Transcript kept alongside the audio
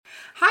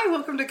Hi,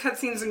 welcome to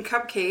Cutscenes and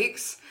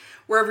Cupcakes.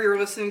 Wherever you're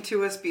listening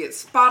to us, be it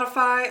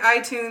Spotify,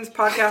 iTunes,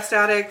 Podcast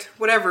Addict,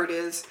 whatever it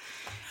is,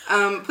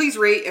 please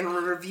rate and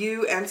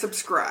review and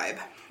subscribe.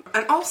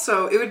 And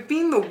also, it would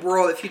mean the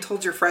world if you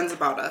told your friends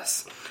about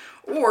us.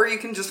 Or you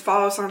can just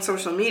follow us on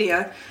social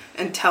media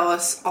and tell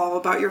us all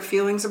about your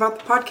feelings about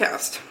the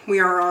podcast. We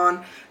are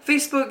on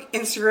Facebook,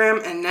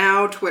 Instagram, and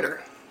now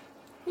Twitter.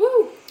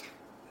 Woo!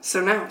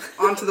 So now,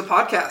 on to the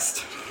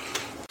podcast.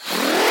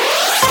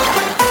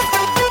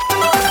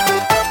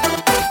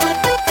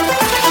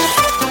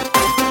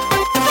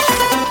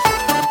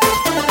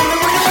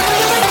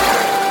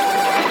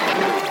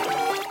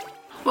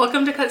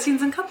 Welcome to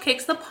Cutscenes and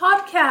Cupcakes, the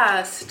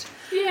podcast.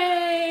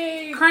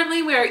 Yay!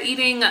 Currently, we are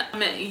eating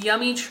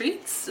yummy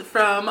treats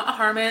from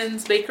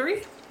Harmon's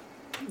Bakery.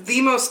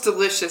 The most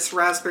delicious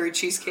raspberry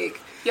cheesecake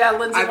Yeah,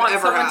 Lindsay I've wants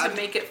ever someone had. to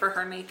make it for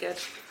her naked.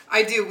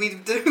 I do.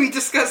 We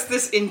discussed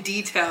this in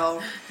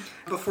detail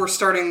before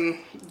starting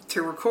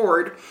to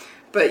record.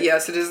 But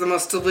yes, it is the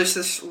most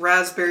delicious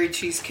raspberry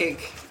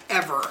cheesecake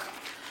ever.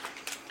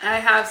 I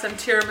have some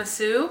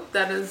tiramisu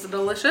that is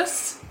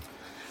delicious.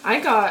 I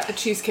got a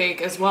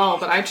cheesecake as well,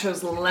 but I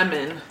chose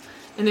lemon.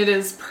 And it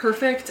is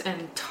perfect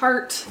and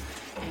tart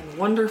and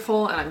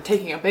wonderful, and I'm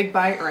taking a big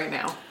bite right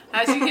now.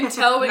 As you can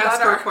tell, we That's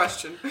got our our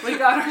question. we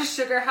got our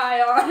sugar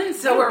high on,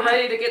 so we're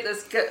ready to get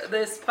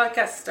this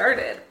podcast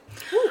started.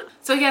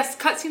 So yes,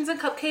 Cutscenes and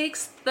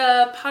Cupcakes,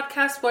 the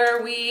podcast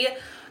where we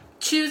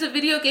choose a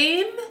video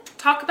game,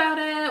 talk about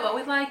it, what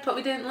we liked, what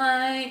we didn't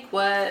like,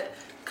 what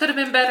could have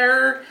been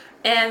better,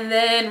 and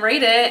then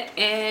rate it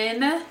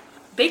in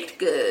baked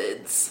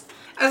goods.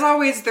 As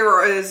always,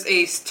 there is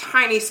a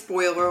tiny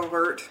spoiler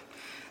alert.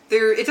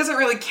 It doesn't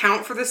really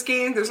count for this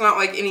game. There's not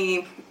like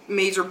any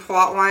major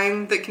plot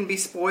line that can be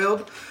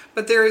spoiled,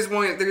 but there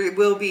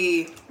will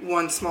be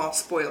one small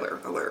spoiler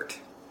alert.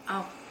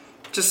 Oh,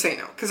 Just so you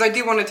know, because I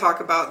do want to talk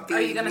about the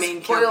are you going main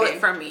to spoil campaign. it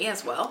for me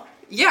as well?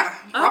 Yeah,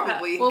 Okay.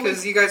 probably, Well,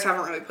 because you guys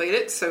haven't really played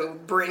it, so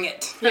bring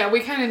it. Yeah,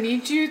 we kind of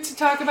need you to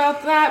talk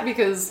about that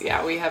because,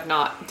 yeah, we have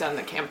not done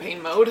the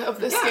campaign mode of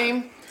this Yeah.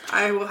 game.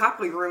 I will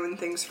happily ruin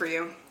things for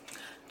you.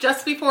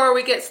 Just before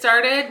we get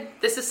started,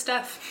 this is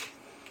Steph.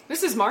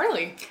 This is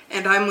Marley.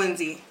 And I'm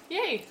Lindsay.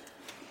 Yay!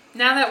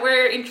 Now that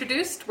we're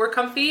introduced, we're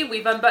comfy,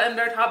 we've unbuttoned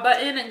our top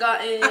button and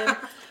gotten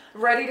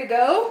ready to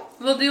go,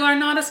 we'll do our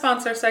not a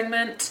sponsor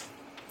segment.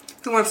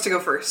 Who wants to go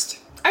first?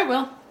 I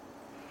will.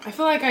 I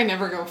feel like I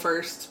never go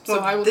first, so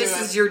Well, I will this do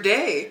it. is your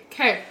day.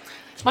 Okay.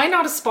 My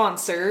not a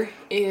sponsor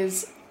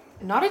is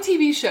not a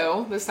TV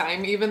show this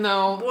time, even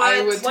though I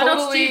What? would What else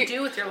do totally... you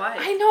do with your life?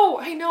 I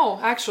know.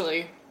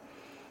 Actually,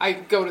 I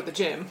go to the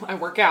gym. I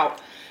work out.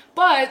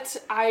 But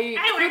I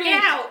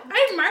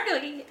I'm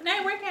Marley, and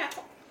I work out.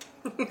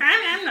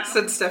 I'm not.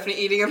 Said Stephanie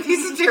eating a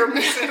piece of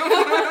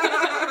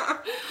tiramisu.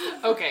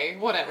 Okay,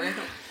 whatever.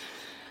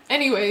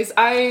 Anyways,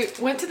 I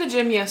went to the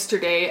gym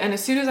yesterday, and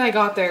as soon as I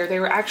got there, they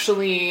were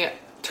actually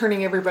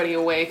turning everybody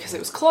away because it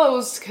was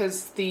closed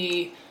because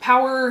the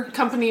power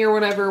company or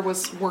whatever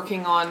was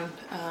working on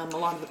a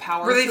lot of the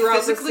power Were they throughout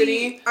the physically...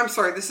 city. I'm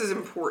sorry, this is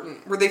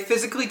important. Were they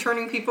physically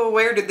turning people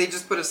away, or did they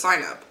just put a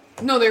sign up?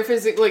 No, they're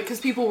physically, because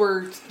people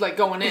were, like,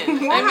 going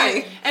in.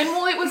 Why? And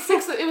well, it was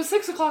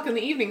 6 o'clock in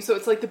the evening, so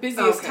it's, like, the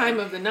busiest Okay. time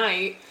of the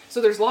night.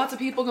 So there's lots of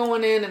people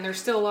going in, and there's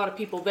still a lot of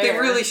people there. They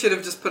really should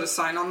have just put a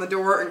sign on the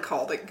door and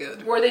called it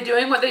good. Were they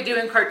doing what they do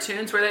in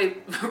cartoons where they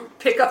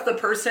pick up the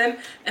person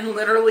and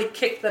literally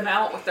kick them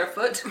out with their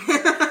foot?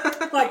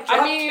 Like,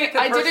 I mean, drop kick a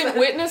I didn't person.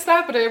 witness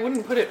that, but I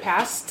wouldn't put it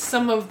past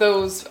some of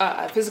those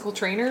physical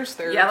trainers.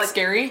 They're Yeah, like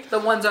scary. The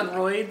ones on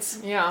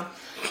roids. Yeah.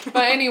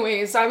 But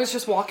anyways, I was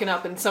just walking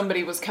up, and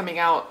somebody was coming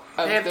out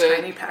of They have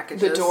tiny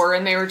packages. the door,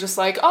 and they were just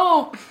like,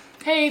 "Oh,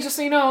 hey, just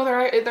so you know,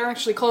 they're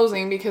actually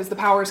closing because the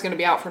power's going to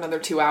be out for another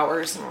 2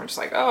 hours." And we're just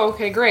like, "Oh,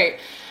 okay, great."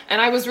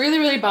 And I was really,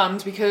 really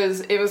bummed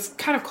because it was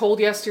kind of cold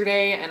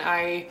yesterday, and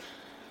I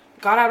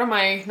got out of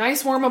my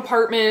nice warm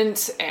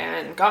apartment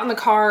and got in the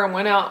car and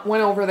went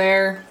over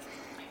there.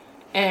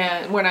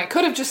 And when I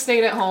could have just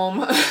stayed at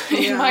home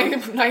in my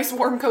nice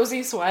warm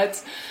cozy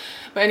sweats.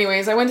 But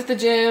anyways, I went to the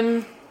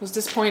gym, was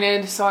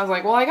disappointed, so I was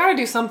like, well, I gotta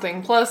do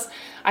something. Plus,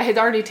 I had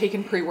already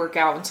taken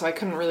pre-workout, and so I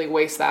couldn't really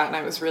waste that, and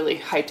I was really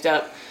hyped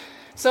up.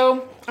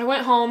 So I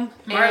went home.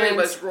 Marley and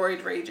was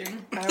roid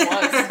raging.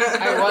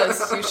 I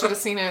was. You should have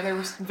seen it. There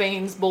was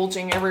veins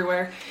bulging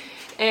everywhere.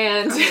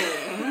 And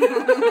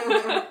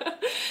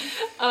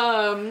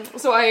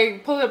so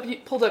I pulled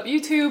up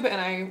YouTube, and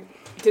I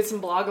did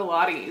some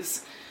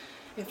Blogilates.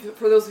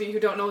 For those of you who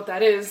don't know what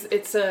that is,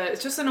 it's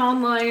just an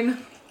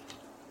online.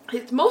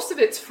 Most of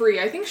it's free.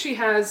 I think she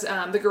has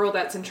the girl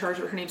that's in charge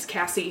of it. Her name's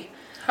Cassie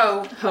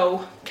Cassie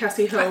Ho. I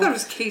thought it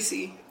was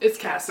Casey. It's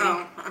Cassie.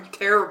 Oh, I'm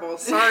terrible.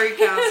 Sorry,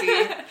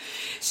 Cassie.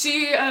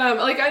 She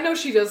I know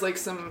she does like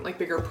some like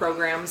bigger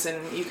programs,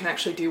 and you can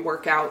actually do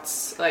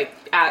workouts like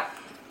at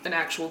an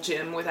actual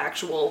gym with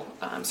actual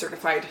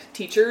certified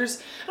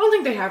teachers. I don't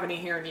think they have any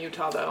here in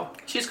Utah though.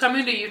 She's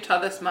coming to Utah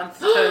this month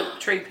to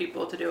train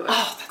people to do it.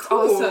 Oh, that's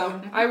Cool.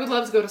 awesome. I would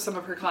love to go to some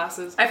of her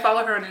classes. I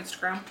follow her on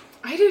Instagram.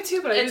 I do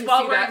too, but I It's didn't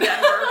while see we're in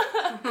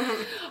that.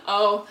 Denver.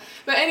 Oh,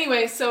 but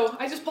anyway, so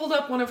I just pulled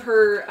up one of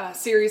her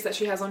series that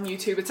she has on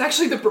YouTube. It's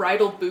actually the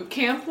Bridal Boot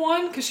Camp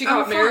one, because she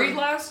got fun. married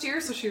last year,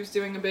 so she was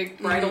doing a big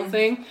bridal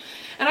thing.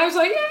 And I was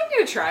like, yeah, I'm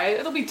gonna try it.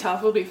 It'll be tough,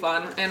 it'll be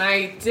fun. And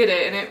I did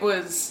it, and it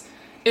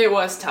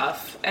was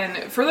tough. And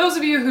for those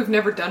of you who've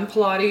never done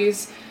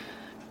Pilates,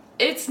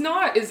 it's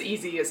not as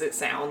easy as it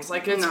sounds.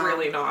 Like, it's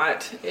really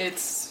not.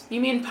 It's...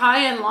 You mean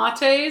pie and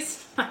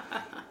lattes?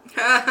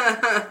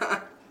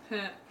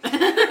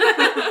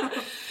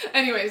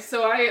 Anyway,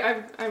 so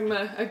I'm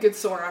a good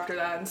sore after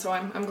that, and so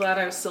I'm glad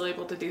I was still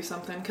able to do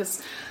something,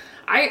 because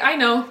I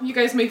know you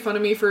guys make fun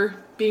of me for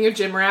being a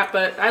gym rat,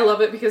 but I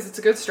love it because it's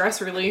a good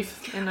stress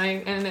relief, and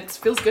it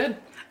feels good.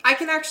 I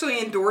can actually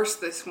endorse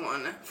this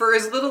one. For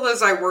as little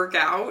as I work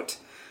out,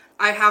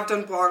 I have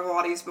done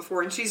Pilates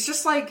before, and she's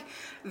just like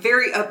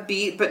very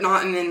upbeat, but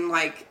not in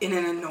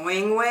an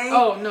annoying way.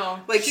 Oh no,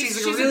 like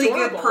she's a really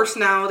adorable. good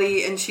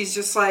personality, and she's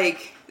just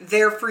like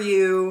there for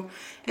you,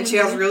 and she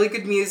has really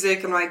good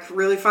music and like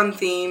really fun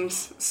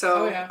themes.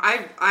 So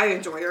I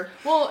enjoy her.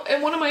 Well,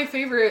 and one of my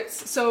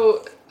favorites.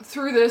 So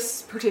through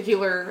this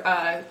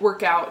particular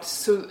workout,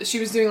 so she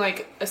was doing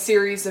like a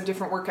series of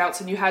different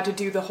workouts, and you had to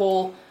do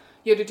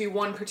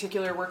one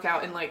particular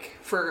workout in like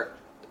for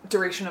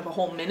duration of a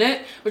whole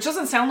minute, which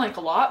doesn't sound like a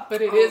lot,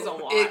 but it is a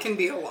lot. It can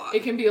be a lot.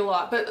 It can be a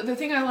lot. But the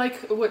thing I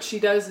like what she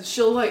does is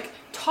she'll like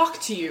talk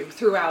to you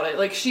throughout it.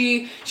 Like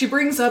she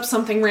brings up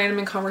something random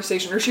in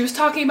conversation, or she was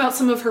talking about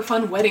some of her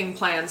fun wedding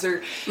plans,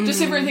 or just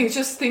different things,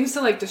 just things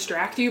to like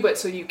distract you, but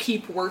so you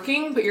keep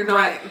working, but you're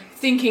not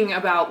thinking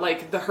about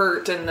like the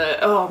hurt and the,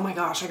 oh my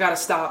gosh, I gotta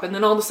stop. And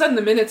then all of a sudden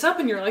the minute's up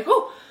and you're like,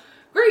 oh,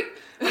 great.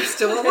 I'm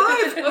still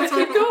alive. Let's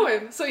keep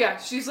going. So yeah,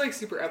 she's like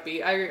super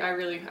upbeat.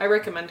 I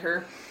recommend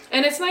her.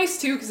 And it's nice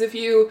too, because if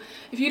you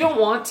don't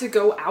want to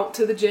go out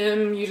to the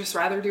gym, you just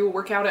rather do a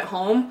workout at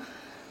home,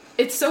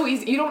 it's so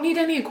easy. You don't need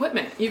any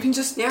equipment. You can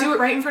just do it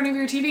right in front of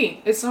your TV.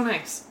 It's so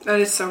nice. That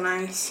is so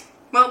nice.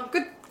 Well,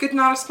 good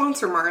not a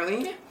sponsor,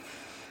 Marley.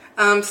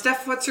 Yeah.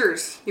 Steph, what's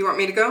yours? You want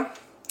me to go?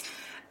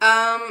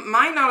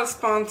 My not a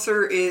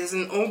sponsor is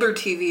an older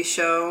TV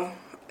show.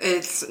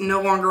 It's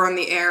no longer on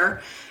the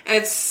air, and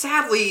it's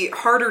sadly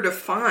harder to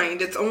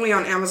find. It's only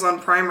on Amazon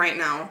Prime right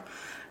now.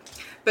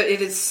 But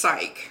it is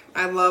Psych.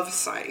 I love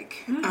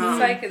Psych.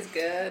 Psych is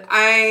good.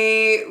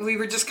 We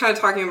were just kind of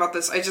talking about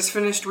this. I just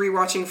finished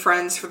rewatching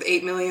Friends for the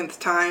 8 millionth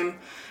time,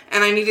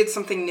 and I needed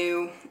something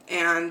new,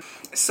 and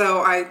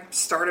so I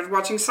started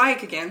watching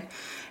Psych again,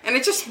 and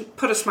it just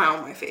put a smile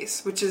on my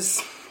face, which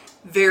is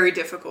very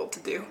difficult to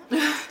do.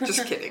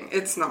 Just kidding.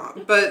 It's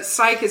not. But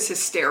Psych is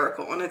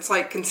hysterical, and it's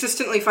like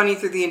consistently funny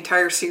through the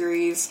entire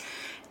series,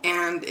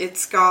 and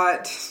it's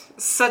got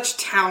such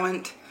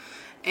talent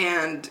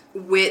and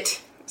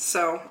wit.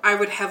 So, I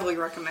would heavily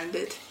recommend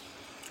it.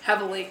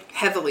 Heavily.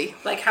 Heavily.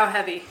 Like how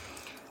heavy?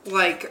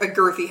 Like a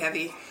girthy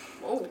heavy.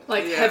 Oh.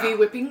 Like heavy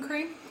whipping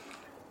cream?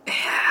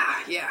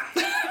 Yeah.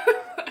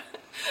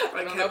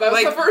 I don't know, that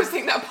was the first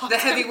thing that popped the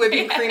heavy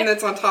whipping cream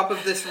that's on top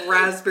of this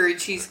raspberry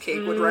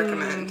cheesecake would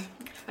recommend.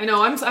 I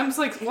know, I'm just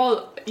like,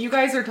 well, you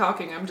guys are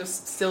talking, I'm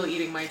just still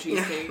eating my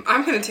cheesecake. Yeah,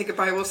 I'm going to take a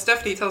bite while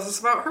Stephanie tells us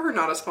about her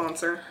not a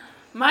sponsor.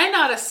 My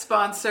not a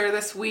sponsor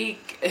this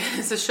week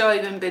is a show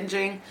I've been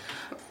binging.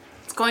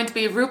 It's going to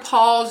be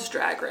RuPaul's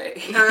Drag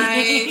Race.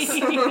 Nice.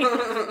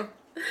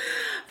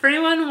 For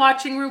anyone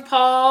watching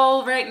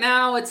RuPaul right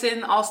now, it's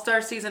in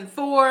All-Star Season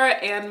 4,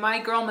 and my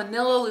girl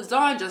Manila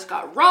Luzon just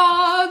got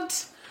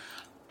robbed.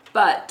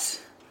 But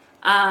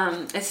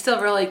it's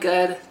still really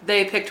good.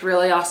 They picked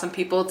really awesome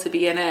people to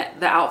be in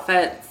it. The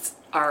outfits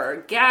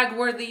are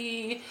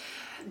gag-worthy.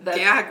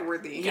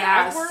 Gag-worthy.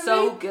 Yeah, Gag-worthy?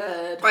 so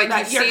good. Like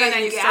That you see it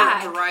and you gag.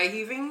 start dry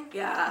heaving?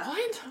 Yeah.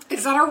 What?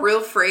 Is that a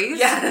real phrase?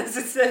 Yes,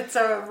 it's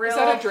a real... Is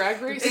that a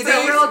drag race? It's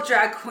a real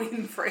drag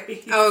queen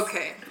phrase.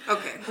 Okay.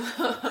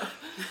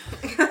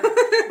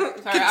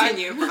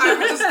 Continue.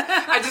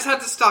 I just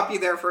had to stop you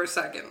there for a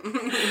second.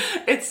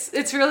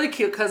 It's really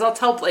cute because I'll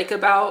tell Blake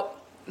about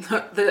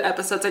the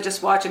episodes I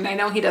just watched, and I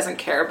know he doesn't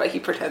care, but he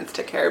pretends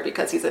to care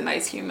because he's a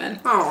nice human.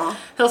 Aw.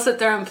 He'll sit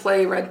there and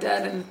play Red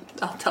Dead, and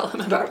I'll tell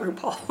him about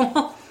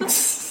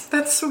RuPaul.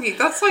 That's sweet.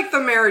 That's like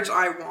the marriage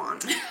I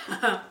want.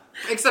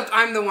 Except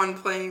I'm the one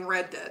playing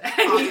Red Dead,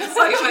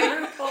 obviously.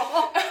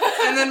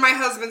 And then my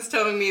husband's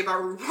telling me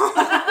about RuPaul.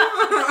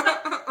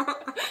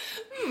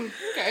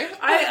 Okay.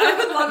 I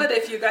would love it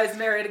if you guys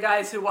married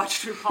guys who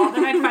watched RuPaul.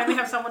 Then I'd finally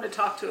have someone to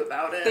talk to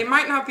about it. They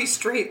might not be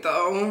straight,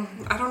 though.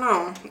 I don't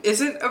know.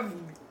 Is it a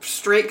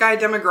straight guy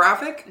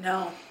demographic?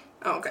 No.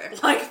 Oh, okay.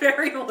 Like,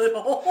 very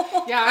little.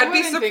 Yeah, I'd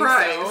be wouldn't think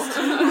surprised.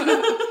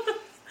 so.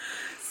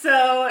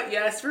 So,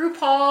 yes,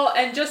 RuPaul,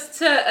 and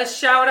just a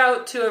shout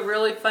out to a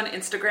really fun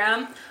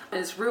Instagram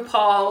is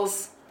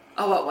RuPaul's,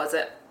 what was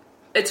it?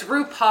 It's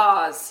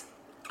RuPaws.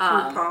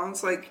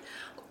 RuPaws, like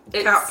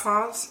cat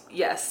paws?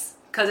 Yes.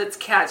 because it's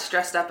cats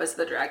dressed up as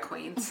the drag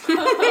queens. So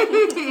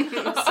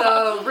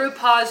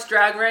RuPaul's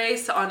Drag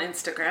Race on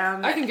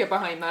Instagram. I can get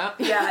behind that.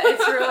 Yeah,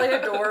 it's really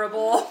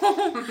adorable.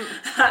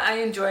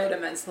 I enjoy it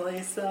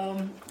immensely.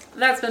 So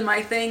that's been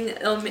my thing.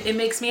 It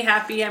makes me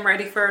happy. I'm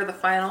ready for the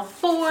final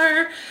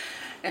 4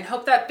 and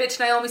hope that bitch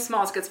Naomi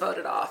Smalls gets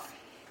voted off.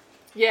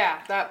 Yeah,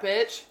 that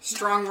bitch.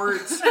 Strong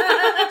words.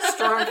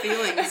 Strong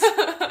feelings.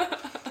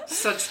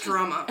 Such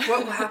drama.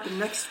 What will happen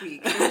next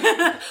week?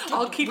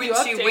 I'll keep when you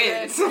she updated.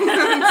 wins.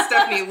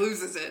 Stephanie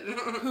loses it.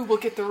 Who will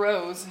get the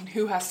rose and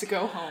who has to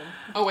go home?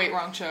 Oh wait,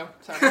 wrong show.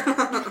 Sorry.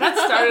 That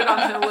started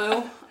on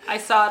Hulu. I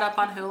saw it up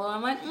on Hulu.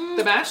 I'm like,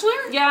 The Bachelor?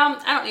 yeah,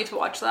 I don't need to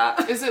watch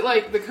that. Is it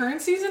like the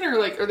current season or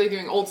like are they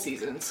doing old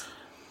seasons?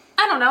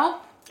 I don't know.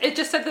 It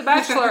just said The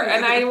Bachelor,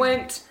 and I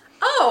went,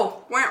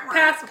 oh,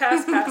 pass.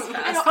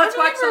 Let's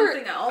watch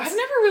something else. I've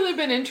never really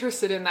been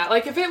interested in that.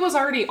 Like if it was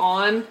already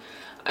on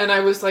and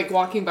I was like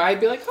walking by, I'd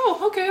be like,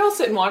 oh, okay, I'll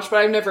sit and watch, but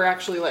I've never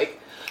actually like,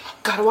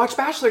 gotta watch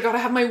Bachelor, gotta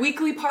have my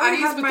weekly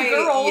parties with the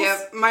girls.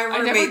 Yep, my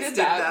roommates did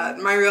that.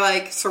 My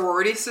like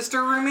sorority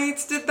sister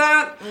roommates did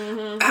that.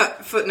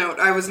 Mm-hmm. Footnote,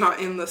 I was not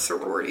in the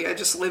sorority, I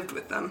just lived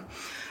with them.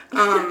 Yeah,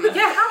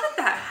 how did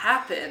that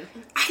happen?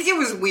 It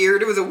was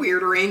weird. It was a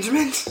weird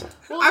arrangement.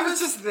 Well, I was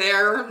just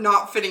there,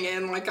 not fitting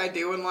in like I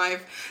do in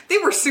life. They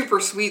were super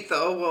sweet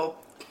though. Well,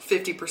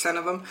 50%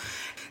 of them.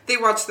 They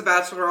watched The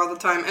Bachelor all the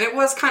time, and it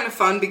was kind of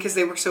fun because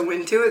they were so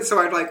into it, so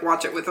I'd like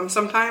watch it with them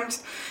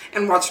sometimes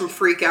and watch them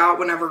freak out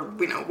whenever,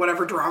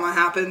 whatever drama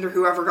happened or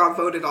whoever got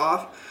voted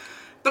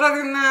off. But other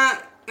than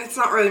that, it's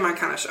not really my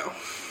kind of show.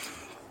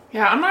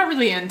 Yeah, I'm not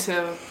really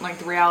into like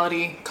the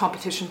reality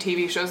competition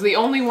TV shows. The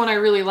only one I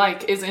really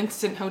like is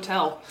Instant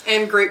Hotel.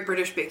 And Great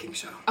British Baking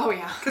Show. Oh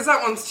yeah. Because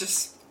that one's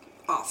just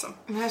awesome.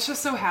 And that's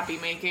just so happy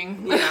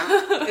making.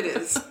 Yeah, it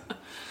is.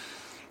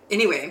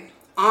 Anyway,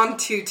 on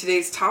to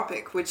today's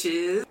topic, which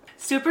is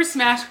Super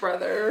Smash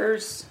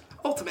Brothers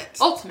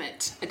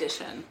Ultimate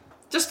Edition.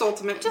 Just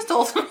Ultimate.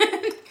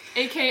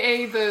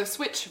 AKA the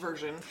Switch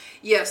version.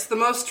 Yes, the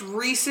most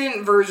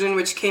recent version,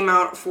 which came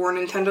out for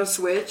Nintendo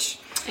Switch.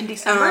 In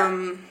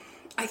December?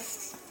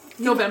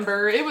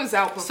 November. It was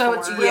out before. So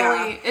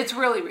it's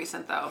really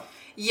recent though.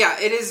 Yeah,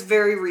 it is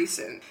very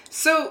recent.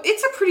 So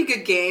it's a pretty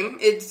good game.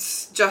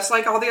 It's just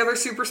like all the other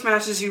Super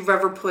Smashes you've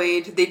ever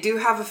played. They do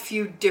have a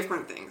few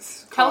different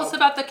things. Tell us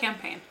about the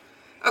campaign.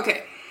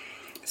 Okay.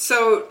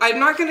 So I'm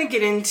not going to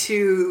get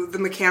into the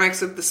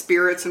mechanics of the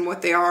spirits and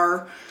what they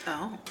are.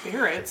 Oh.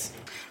 Spirits?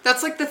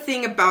 That's like the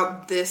thing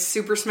about this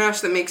Super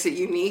Smash that makes it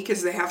unique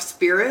is they have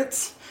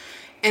spirits.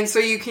 And so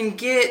you can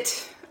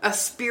get a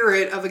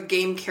spirit of a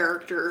game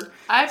character.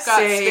 I've got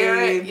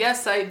spirit.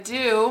 Yes, I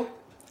do.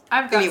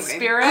 I've got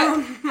spirit.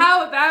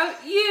 How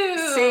about you?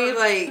 Say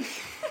like,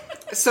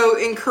 so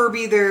in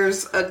Kirby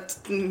there's a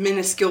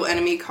minuscule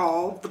enemy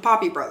called the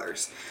Poppy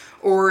Brothers.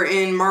 Or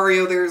in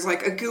Mario there's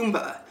like a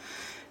Goomba.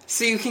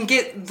 So you can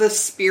get the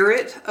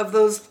spirit of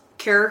those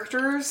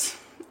characters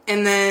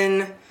and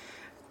then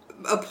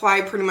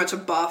apply pretty much a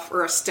buff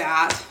or a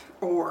stat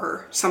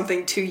or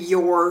something to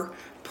your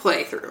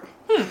playthrough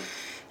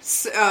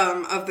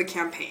of the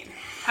campaign.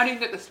 How do you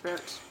get the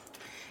spirits?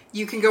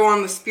 You can go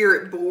on the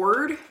spirit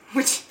board,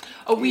 which...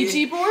 A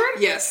Ouija board?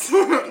 Yes.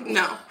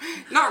 No,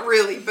 not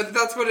really, but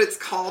that's what it's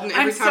called. And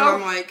every time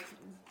I'm like,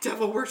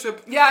 devil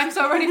worship. Yeah, I'm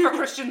so ready for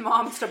Christian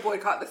moms to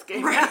boycott this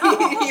game right?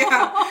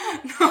 Yeah.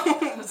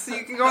 No. So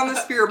you can go on the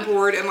spirit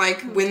board and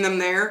like win them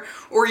there,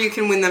 or you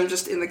can win them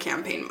just in the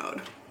campaign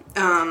mode.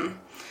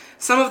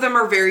 Some of them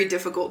are very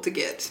difficult to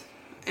get,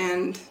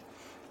 and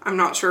I'm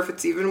not sure if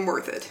it's even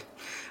worth it.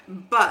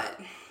 But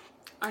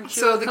aren't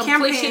you a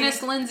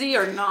completionist, Lindsay,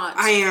 or not?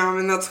 I am,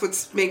 and that's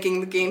what's making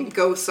the game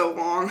go so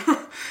long.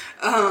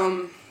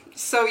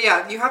 So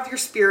yeah, you have your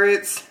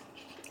spirits,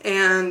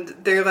 and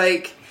they're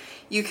like,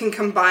 you can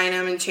combine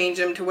them and change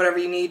them to whatever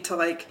you need to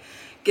like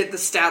get the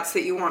stats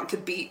that you want to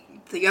beat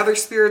the other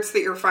spirits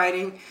that you're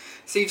fighting.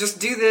 So you just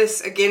do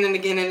this again and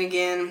again and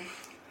again,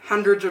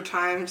 hundreds of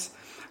times,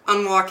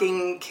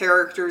 unlocking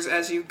characters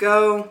as you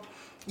go.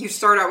 You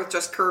start out with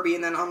just Kirby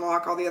and then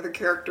unlock all the other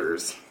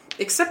characters,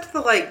 except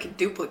the like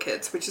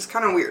duplicates, which is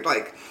kind of weird.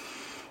 Like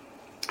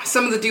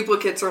some of the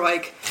duplicates are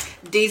like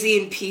Daisy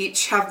and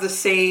Peach are the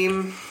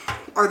same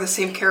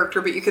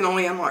character, but you can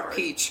only unlock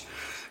Peach.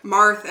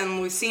 Marth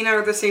and Lucina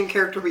are the same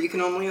character, but you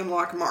can only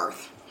unlock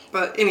Marth.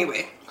 But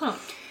anyway,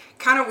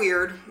 kind of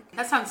weird.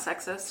 That sounds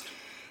sexist.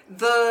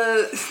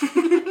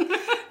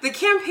 The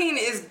campaign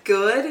is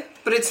good,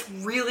 but it's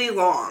really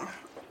long.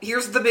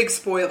 Here's the big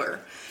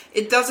spoiler.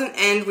 It doesn't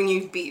end when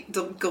you beat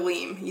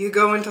Galeem. You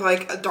go into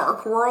like a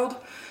dark world,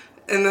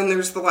 and then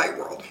there's the light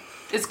world.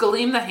 Is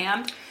Galeem the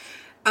hand?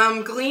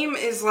 Galeem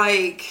is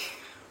like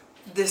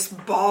this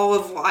ball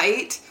of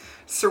light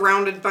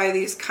surrounded by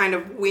these kind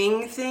of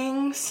wing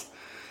things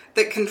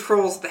that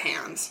controls the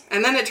hands.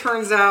 And then it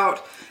turns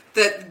out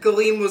that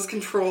Galeem was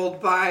controlled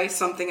by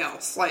something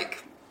else.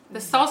 Like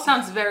this all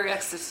sounds very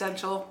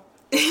existential.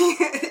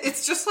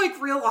 It's just like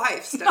real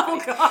life,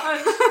 Stephanie.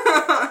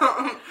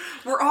 Oh, God.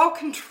 We're all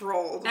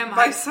controlled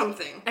by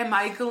something. Am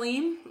I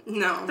Galeem?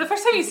 No. The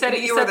first time you said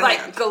it, you were said, the like,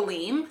 hand.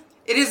 Galeem.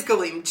 It is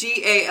Galeem.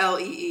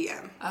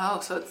 Galeem. Oh,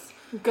 so it's...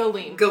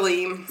 Galeem.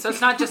 Galeem. So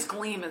it's not just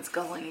Gleam, it's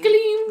Galeem.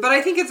 Galeem. But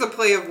I think it's a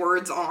play of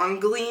words on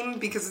Gleam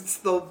because it's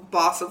the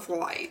boss of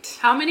light.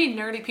 How many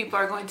nerdy people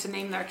are going to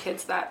name their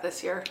kids that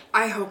this year?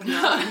 I hope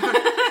not.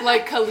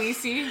 Like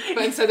Khaleesi,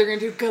 but instead they're going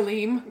to do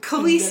Galeem.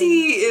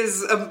 Khaleesi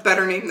is a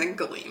better name than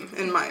Galeem,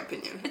 in my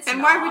opinion. It's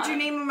and why not. would you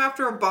name him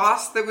after a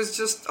boss that was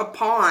just a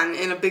pawn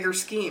in a bigger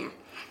scheme?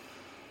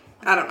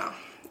 I don't know.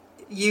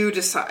 You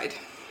decide,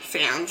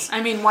 fans.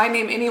 I mean, why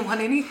name anyone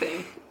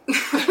anything?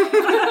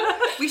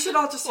 We should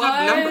all just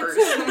have numbers.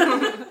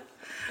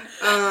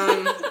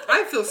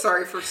 I feel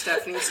sorry for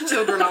Stephanie's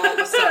children all of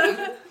a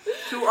sudden,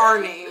 who are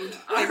named.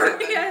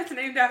 Arya is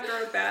named after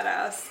a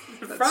badass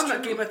from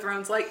true. Game of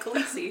Thrones, like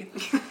Khaleesi.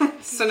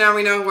 So now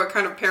we know what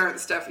kind of parent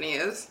Stephanie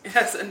is.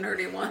 Yes, a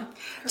nerdy one.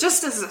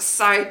 Just as a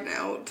side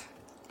note,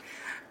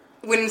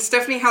 when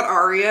Stephanie had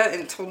Arya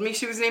and told me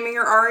she was naming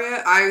her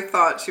Arya, I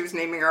thought she was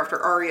naming her after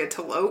Arya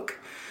T'Loak,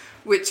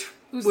 which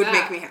Who's would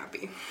that? make me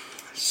happy.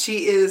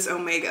 She is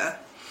Omega.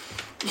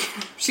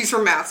 She's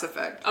from Mass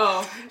Effect.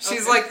 Oh.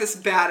 She's okay. like this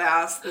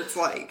badass that's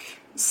like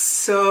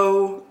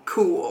so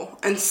cool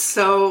and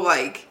so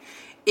like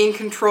in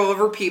control of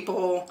her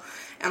people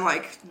and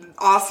like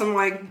awesome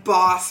like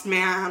boss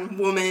man,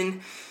 woman,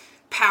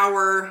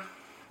 power.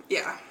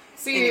 Yeah.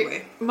 See,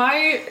 Anyway.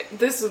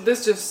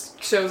 this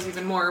just shows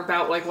even more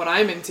about like what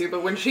I'm into.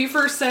 But when she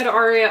first said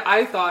Arya,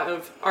 I thought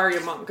of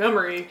Arya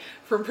Montgomery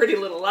from Pretty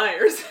Little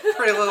Liars.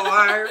 Pretty Little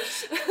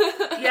Liars.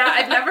 Yeah,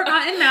 I've never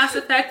gotten Mass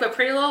Effect, but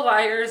Pretty Little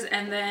Liars,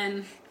 and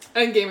then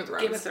And Game of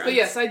Thrones. Game of Thrones. But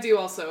yes, I do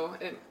also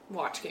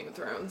watch Game of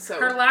Thrones. So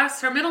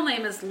her middle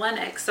name is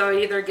Lennox, so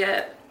I either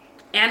get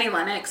Annie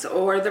Lennox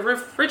or the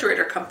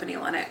refrigerator company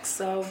Lennox.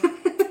 So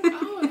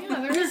oh yeah,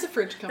 there is a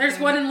fridge company. there's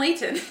one in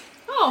Layton.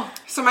 Oh,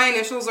 So my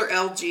initials are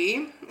LG,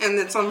 and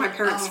it's on my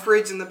parents'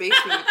 fridge in the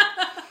basement.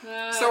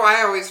 So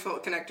I always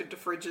felt connected to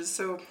fridges.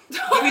 So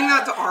giving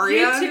that to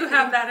Arya, You two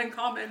have that in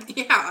common.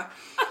 yeah,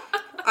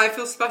 I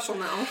feel special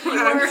now, and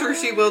I'm sure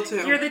she will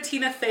too. You're the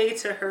Tina Fey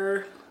to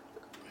her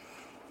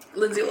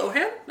Lindsay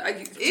Lohan.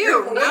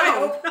 Ew,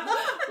 no.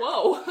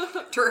 whoa.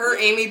 To her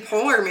Amy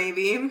Poehler,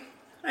 maybe.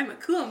 I'm a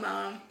cool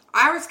mom.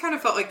 I always kind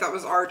of felt like that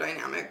was our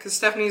dynamic because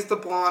Stephanie's the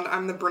blonde,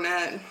 I'm the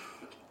brunette.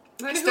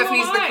 Then who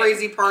Stephanie's am the I?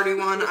 crazy party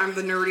one, I'm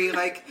the nerdy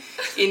like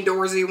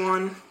indoorsy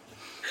one.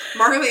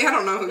 Marley, I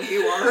don't know who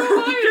you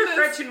are. You're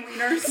Gretchen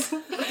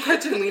Wieners.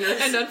 Gretchen Wieners.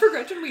 And none for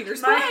Gretchen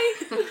Wieners. Bye.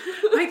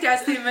 My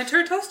dad's the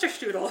inventor of toaster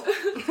strudel.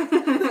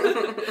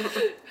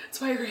 That's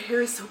why her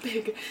hair is so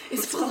big.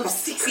 It's full of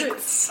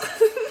secrets.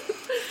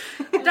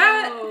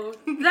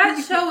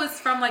 That show is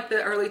from like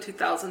the early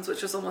 2000s,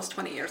 which was almost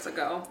 20 years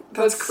ago.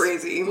 That's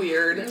crazy.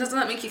 Weird. Doesn't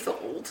that make you feel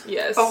old?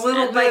 Yes. A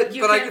little And, bit, like,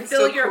 you but I can can feel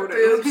still your quote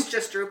it. boobs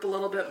just droop a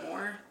little bit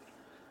more.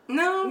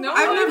 No, No,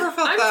 I've never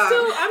felt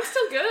that. I'm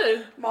still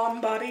good.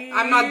 Mom body.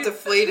 I'm not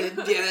deflated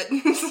yet,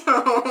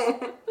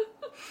 so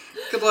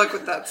good luck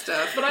with that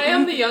stuff. But I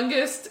am the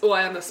youngest. Well,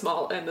 I am the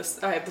small, and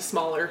I have the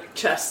smaller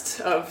chest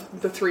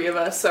of the three of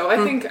us. So I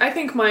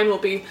think mine will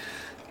be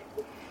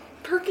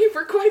perky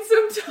for quite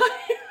some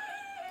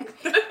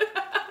time.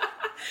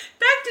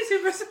 Back to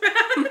Super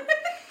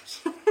Smash.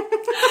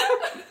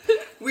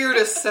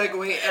 Weirdest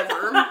segue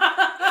ever.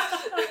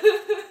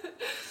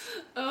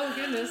 Oh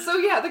goodness. So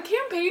yeah, the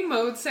campaign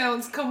mode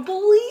sounds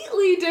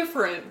completely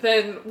different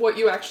than what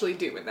you actually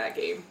do in that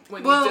game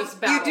when Well, you just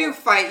battle. you do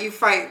fight. You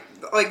fight.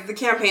 Like the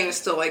campaign is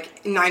still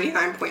like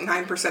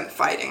 99.9%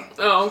 fighting.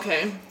 Oh,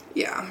 okay.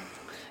 Yeah.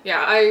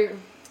 Yeah, I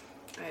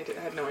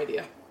had no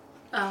idea.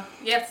 Oh,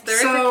 yes, there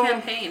is So- a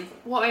campaign.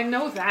 Well, I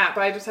know that,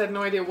 but I just had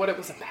no idea what it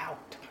was about.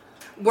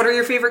 What are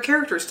your favorite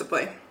characters to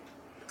play?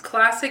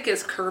 Classic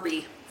is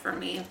Kirby for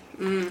me.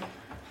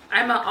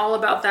 I'm all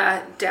about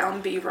that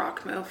down B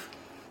rock move.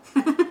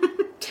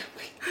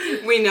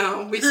 We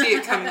know. We see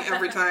it coming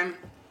every time.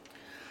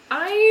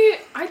 I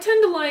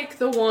tend to like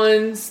the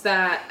ones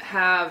that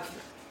have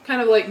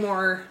kind of like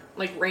more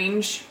like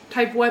range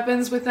type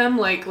weapons with them,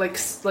 like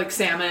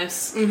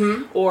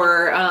Samus,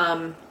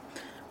 or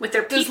With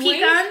their does peaky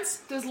Link,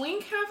 guns. Does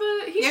Link have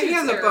a? Yeah, he shoots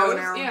has a bow and arrows.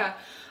 arrow. Yeah,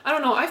 I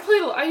don't know.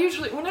 I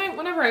usually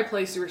whenever I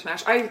play Super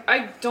Smash,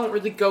 I don't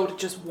really go to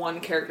just one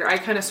character. I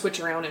kind of switch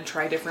around and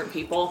try different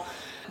people,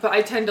 but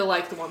I tend to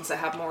like the ones that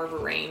have more of a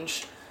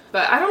range.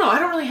 But I don't know. I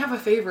don't really have a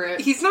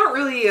favorite. He's not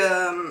really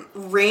a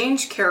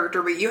range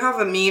character, but you have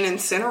a mean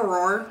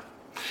Incineroar.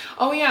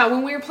 Oh yeah,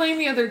 when we were playing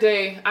the other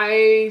day,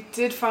 I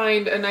did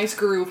find a nice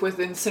groove with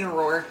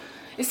Incineroar.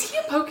 Is he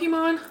a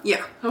Pokemon?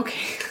 Yeah.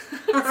 Okay.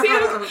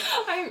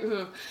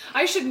 See,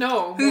 I should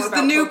know. Who's more the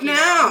about noob Pokemon.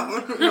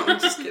 now? No, I'm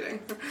just kidding.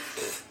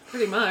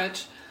 Pretty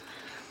much.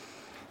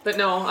 But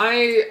no,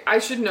 I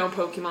should know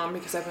Pokemon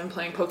because I've been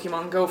playing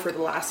Pokemon Go for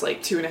the last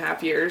like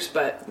 2.5 years.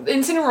 But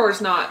Incineroar is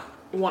not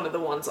one of the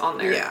ones on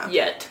there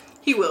yet.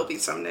 He will be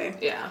someday.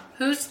 Yeah.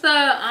 Who's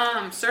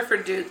the surfer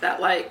dude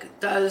that like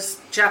does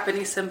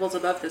Japanese symbols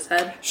above his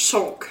head?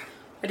 Shulk.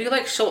 I do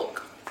like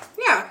Shulk.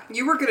 Yeah,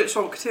 you were good at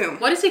Shulk too.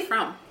 What is he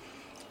from?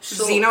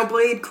 Shulk.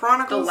 Xenoblade The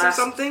Chronicles or last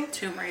something?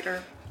 Tomb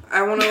Raider.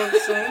 I want to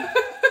say.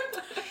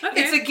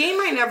 Okay. It's a game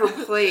I never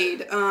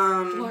played.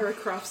 Lara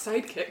Croft's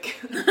sidekick.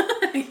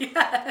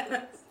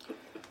 Yes.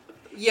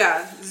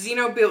 Yeah,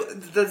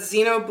 the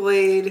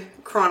Xenoblade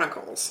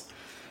Chronicles.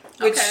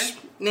 Which Okay.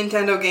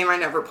 Nintendo game I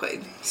never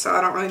played. So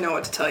I don't really know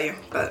what to tell you.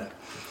 But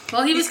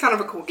Well, he's kind of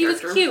a cool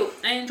character. He was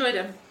cute. I enjoyed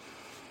him.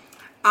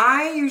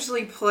 I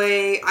usually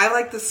I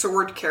like the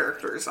sword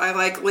characters. I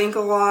like Link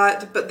a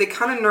lot, but they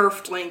kind of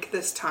nerfed Link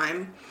this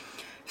time.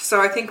 So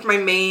I think my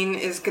main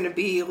is going to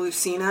be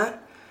Lucina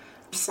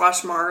 /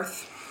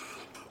 Marth.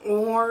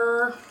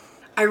 Or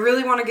I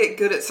really want to get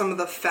good at some of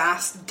the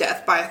fast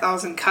death by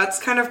 1,000 cuts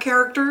kind of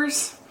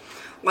characters.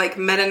 Like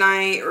Meta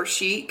Knight or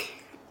Sheik.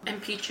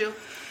 And Pichu.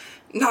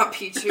 Not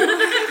Pichu.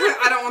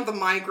 I don't want the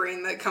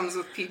migraine that comes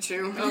with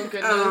Pichu. Oh,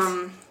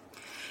 goodness.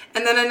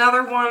 And then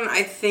another one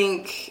I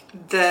think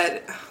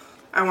that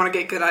I want to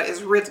get good at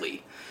is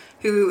Ridley,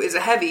 who is a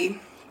heavy,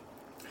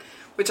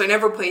 which I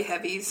never play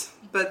heavies,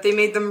 but they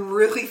made them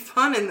really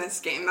fun in this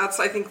game. That's,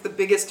 I think, the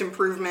biggest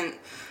improvement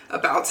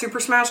about Super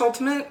Smash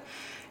Ultimate,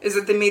 is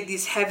that they made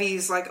these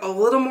heavies like a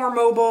little more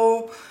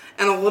mobile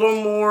and a little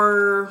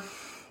more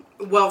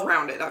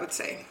well-rounded, I would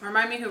say.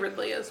 Remind me who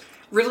Ridley is.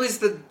 Ridley's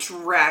the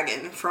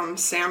dragon from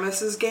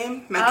Samus's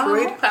game,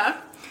 Metroid. Oh, okay.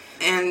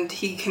 And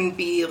he can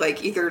be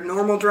like either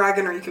normal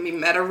dragon or he can be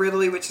Meta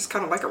Ridley, which is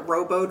kind of like a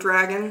robo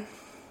dragon.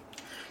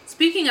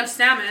 Speaking of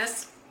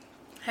Samus,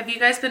 have you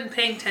guys been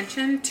paying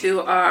attention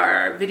to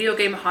our video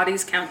game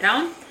hotties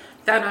countdown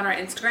found on our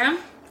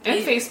Instagram?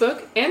 And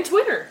Facebook and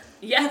Twitter.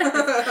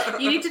 Yeah.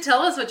 You need to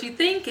tell us what you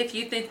think. If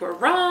you think we're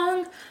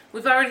wrong,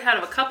 we've already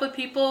had a couple of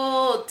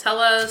people tell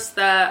us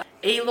that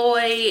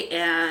Aloy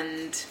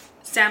and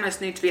Samus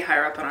need to be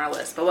higher up on our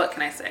list. But what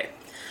can I say?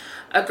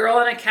 A girl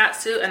in a cat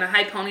suit and a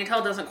high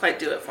ponytail doesn't quite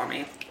do it for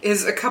me.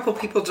 Is a couple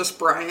people just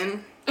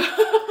Brian?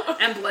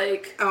 And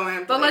Blake. Oh, and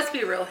Blake. But let's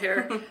be real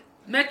here.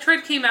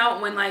 Metroid came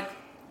out when, like,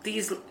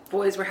 these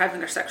boys were having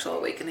their sexual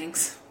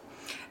awakenings.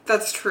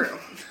 That's true.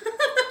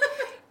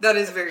 That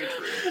is very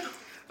true.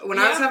 When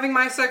I was having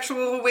my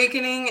sexual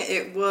awakening,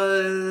 it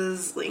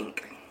was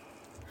Link.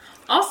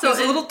 Also, He was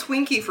a little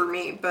twinky for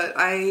me, but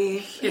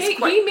He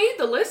made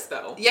the list,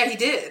 though. Yeah, he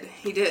did.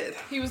 He did.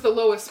 He was the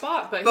lowest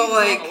spot, but he But,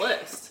 was like, on the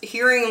list.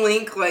 Hearing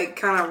Link, like,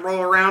 kind of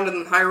roll around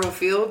in Hyrule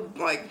Field,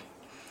 like,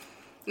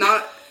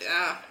 not,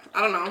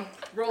 I don't know.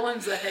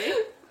 Roland's the hay.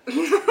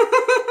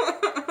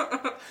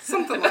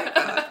 Something like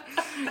that.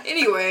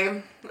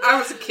 Anyway, I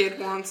was a kid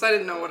once. I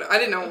didn't know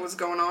what was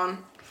going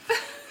on.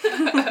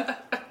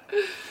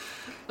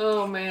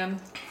 Oh,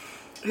 man.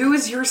 Who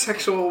is your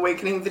sexual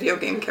awakening video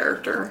game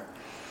character?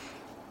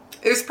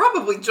 It was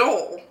probably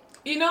Joel.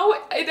 You know,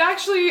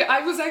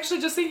 I was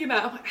actually just thinking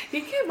that. I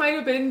think it might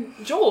have been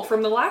Joel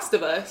from The Last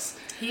of Us.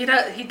 He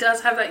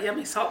does have that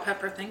yummy salt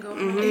pepper thing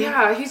going on.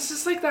 Yeah, he's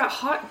just like that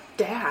hot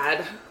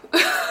dad.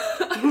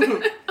 I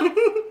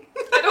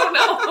don't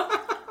know.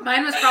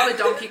 Mine was probably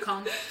Donkey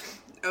Kong.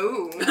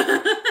 Oh.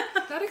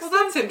 That Well,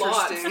 that's explains a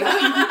lot. interesting.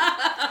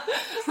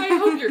 I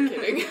hope you're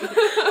kidding.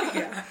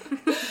 Yeah.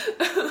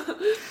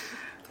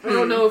 I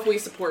don't know if we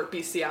support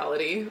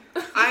bestiality.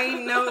 I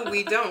know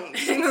we don't.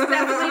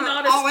 Definitely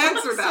not a I'll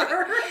answer that.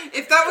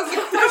 If that was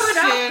the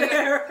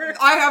question,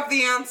 I have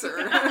the answer.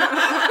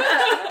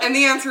 And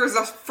the answer is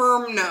a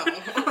firm no.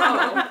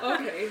 Oh,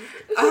 okay.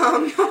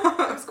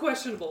 It was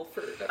questionable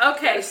for...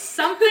 Okay,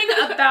 something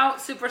about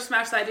Super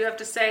Smash that I do have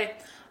to say.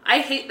 I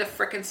hate the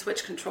frickin'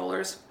 Switch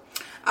controllers.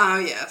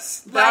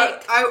 Yes.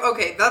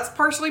 That's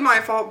partially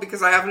my fault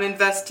because I haven't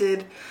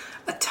invested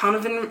a ton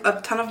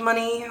of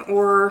money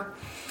or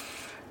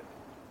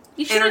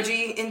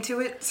energy into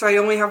it, so I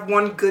only have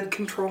one good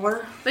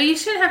controller. But you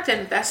shouldn't have to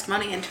invest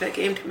money into a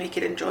game to make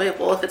it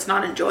enjoyable. If it's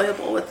not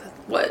enjoyable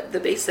with the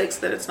basics,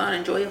 then it's not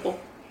enjoyable.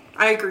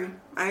 I agree.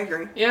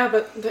 Yeah,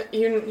 but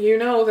you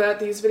know that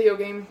these video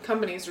game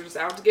companies are just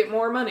out to get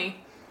more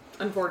money.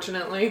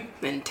 Unfortunately.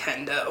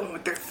 Nintendo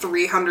with their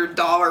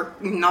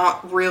 $300,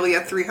 not really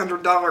a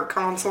 $300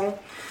 console.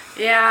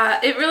 Yeah,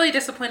 it really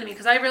disappointed me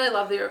because I really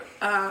love the.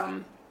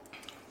 I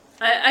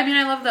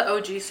love the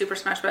OG Super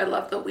Smash, but I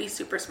love the Wii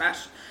Super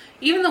Smash.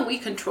 Even the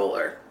Wii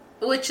controller,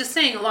 which is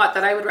saying a lot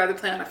that I would rather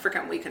play on a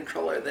freaking Wii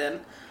controller than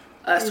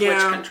a Switch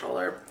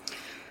controller.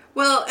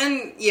 Well,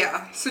 and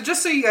yeah, so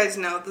just so you guys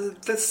know,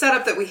 the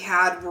setup that we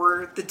had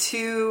were the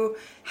two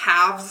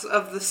halves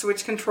of the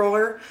Switch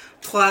controller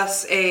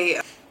plus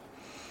a...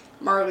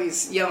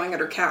 Marley's yelling at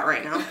her cat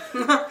right now.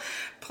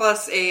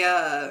 Plus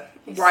a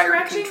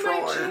wired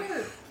controller. My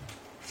chair.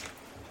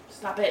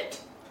 Stop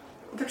it.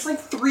 There's like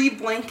 3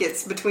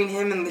 blankets between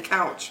him and the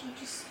couch. I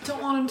just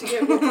don't want him to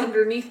get what's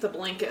underneath the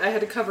blanket. I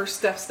had to cover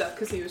Steph's stuff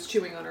because he was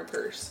chewing on her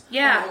purse.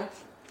 Yeah. Oh.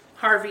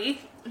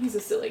 Harvey. He's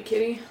a silly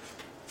kitty.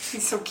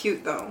 He's so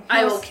cute though.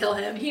 I will kill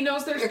him. He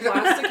knows there's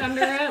plastic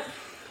under it.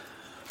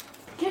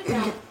 Get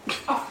down.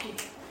 Oh,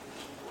 kitty.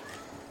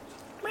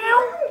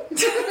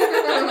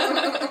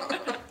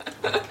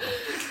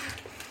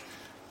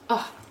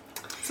 Oh,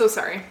 so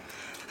sorry.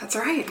 That's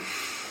alright.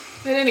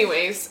 But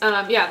anyways,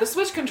 the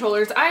Switch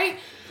controllers, I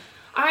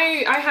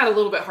had a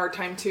little bit hard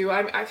time too.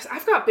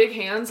 I've got big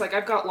hands, like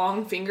I've got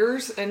long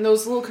fingers, and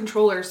those little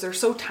controllers, they're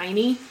so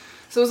tiny,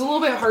 so it was a little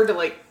bit hard to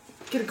like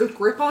get a good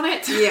grip on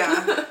it.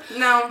 Yeah,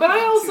 no. But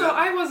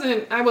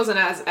I wasn't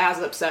as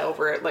upset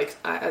over it like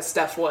as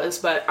Steph was,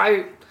 but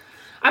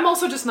I'm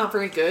also just not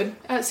very good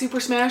at Super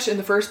Smash in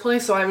the first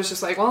place, so I was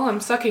just like, well, I'm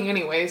sucking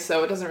anyway,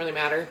 so it doesn't really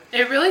matter.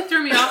 It really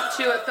threw me off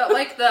too. It felt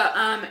like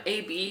the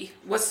AB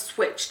was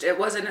switched. It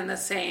wasn't in the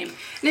same.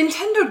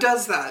 Nintendo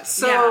does that.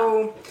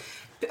 So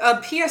a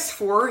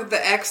PS4,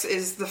 the X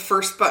is the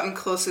first button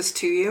closest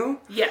to you.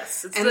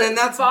 Yes, it's and then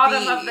that's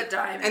bottom B, of the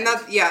diamond. And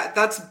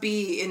that's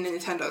B in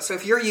Nintendo. So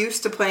if you're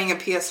used to playing a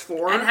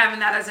PS4 and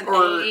having that as an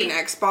or A, an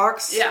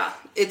Xbox, yeah,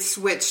 it's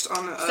switched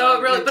on. So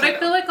it really, Nintendo. but I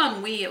feel like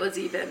on Wii it was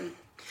even.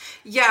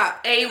 Yeah,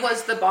 A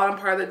was the bottom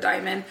part of the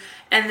diamond,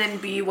 and then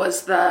B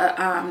was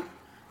the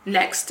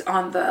next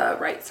on the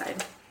right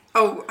side.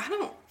 Oh, I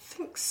don't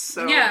think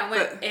so. Yeah, it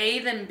went A,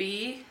 then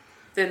B,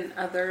 then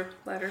other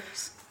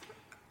letters.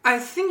 I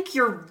think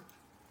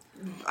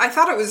I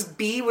thought it was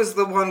B was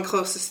the one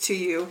closest to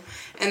you,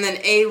 and then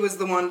A was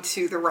the one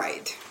to the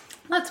right.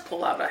 Let's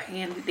pull out a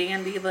handy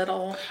dandy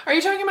little. Are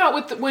you talking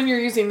about when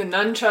you're using the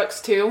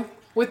nunchucks too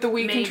with the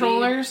Wii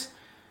controllers?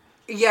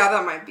 Yeah,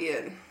 that might be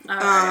it.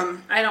 Right.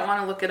 I don't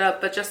want to look it up,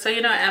 but just so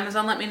you know,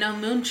 Amazon let me know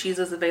Moon Cheese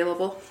is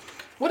available.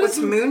 What's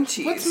Moon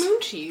Cheese? What's Moon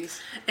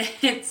Cheese?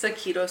 It's a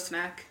keto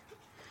snack.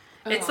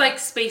 Oh. It's like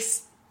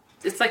space.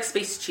 It's like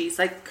space cheese.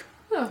 Like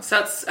so.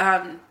 It's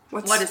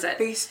what is it?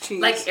 Space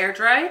cheese. Like air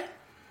dried.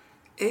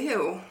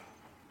 Ew.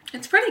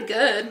 It's pretty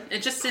good.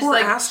 It just Poor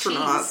is like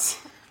astronauts.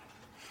 cheese.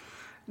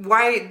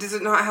 Why does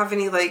it not have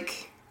any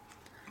like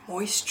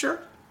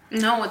moisture?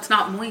 No, it's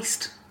not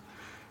moist.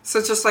 So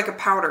it's just like a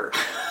powder.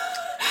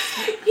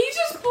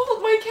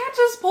 My cat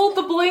just pulled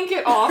the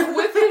blanket off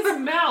with his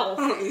mouth.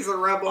 He's a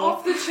rebel.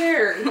 Off the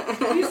chair.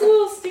 He's a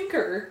little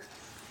stinker.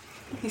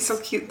 He's so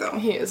cute though.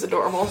 He is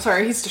adorable.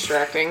 Sorry, he's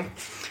distracting.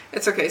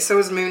 It's okay, so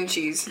is Moon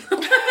Cheese.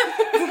 Moon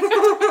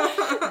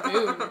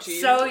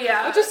cheese. So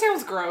yeah. It just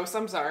sounds gross.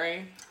 I'm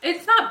sorry.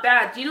 It's not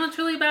bad. Do you know what's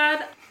really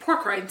bad?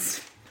 Pork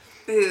rinds.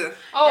 Ew.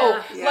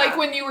 Oh, Yeah. like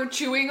when you were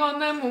chewing on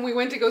them when we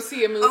went to go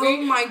see a movie?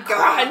 Oh my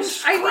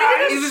gosh.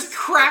 It was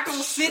Crackle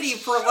City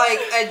for like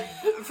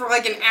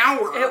an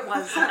hour. It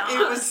was not.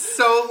 It was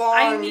so long.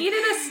 I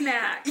needed a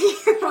snack.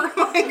 You were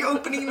like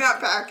opening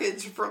that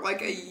package for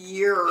like a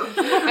year.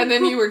 And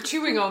then you were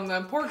chewing on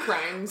the pork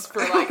rinds for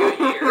like a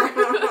year.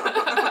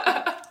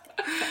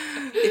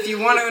 If you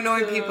want to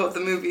annoy people at the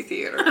movie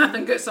theater,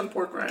 Get some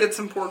pork rinds. get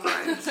some pork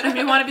rinds. If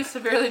you want to be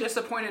severely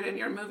disappointed in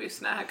your movie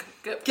snack,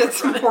 Get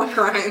some pork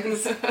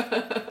rinds.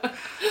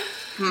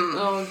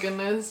 Oh,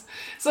 goodness.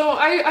 So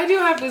I do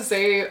have to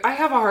say, I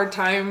have a hard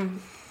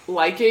time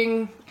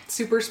liking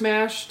Super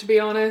Smash, to be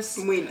honest.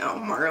 We know,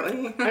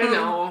 Marley. I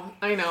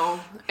know.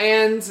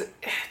 And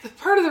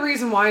part of the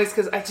reason why is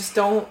because I just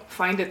don't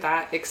find it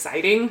that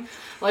exciting.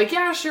 Like,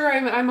 yeah, sure,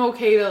 I'm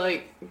okay to,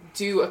 like,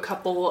 do a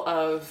couple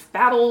of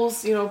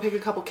battles, pick a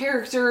couple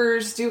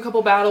characters, do a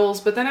couple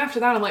battles, but then after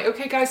that, I'm like,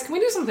 okay, guys, can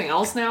we do something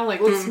else now? Like,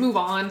 let's move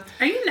on.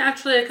 Are you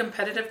naturally a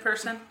competitive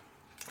person?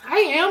 I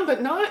am,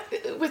 but not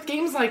with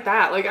games like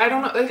that. Like, I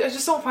don't know, I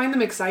just don't find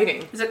them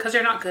exciting. Is it because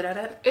you're not good at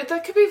it?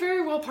 That could be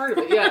very well part of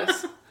it,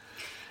 yes.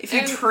 If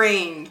you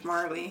trained,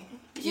 Marley,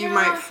 you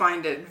might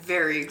find it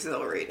very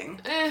exhilarating.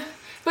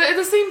 But at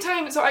the same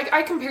time, so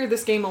I compared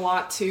this game a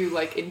lot to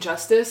like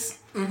Injustice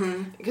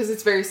because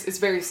it's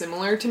very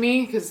similar to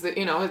me because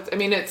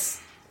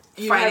it's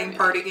fighting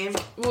party game.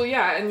 Well,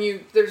 yeah,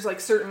 and there's like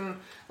certain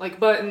like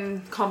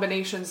button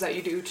combinations that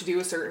you do to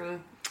do a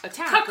certain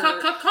attack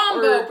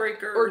combo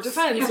breakers or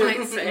defense. You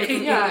might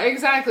say. Yeah,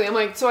 exactly. I'm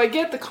like, so I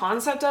get the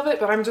concept of it,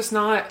 but I'm just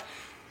not.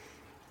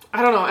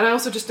 I don't know, and I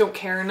also just don't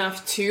care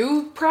enough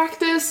to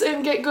practice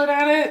and get good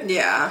at it.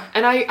 Yeah.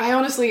 And I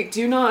honestly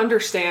do not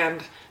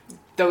understand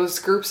those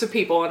groups of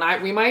people,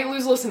 and we might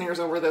lose listeners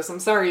over this, I'm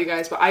sorry you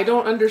guys, but I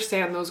don't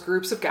understand those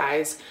groups of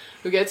guys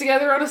who get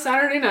together on a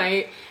Saturday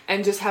night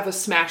and just have a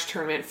Smash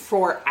tournament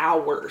for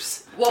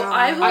hours. Well,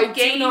 I will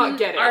do not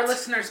get it. our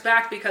listeners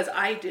back because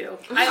I do.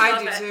 I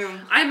love do it. too.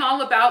 I'm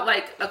all about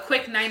like a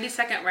quick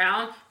 90-second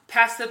round,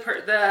 pass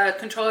the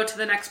controller to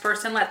the next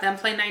person, let them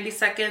play 90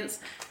 seconds,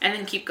 and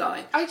then keep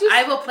going.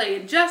 I will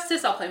play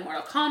Injustice, I'll play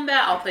Mortal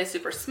Kombat, I'll play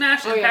Super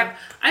Smash. In fact,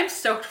 I'm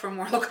stoked for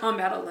Mortal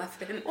Kombat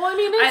 11. Well, I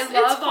mean, I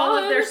love it's all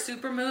fun. of their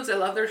super moves. I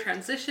love their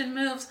transition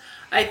moves.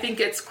 I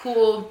think it's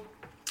cool.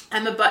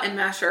 I'm a button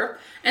masher.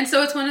 And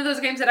so it's one of those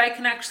games that I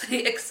can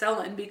actually excel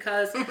in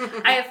because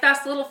I have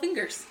fast little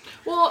fingers.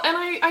 Well, and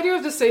I do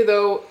have to say,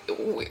 though,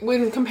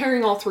 when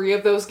comparing all three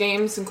of those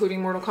games,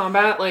 including Mortal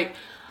Kombat, like,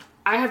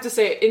 I have to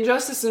say,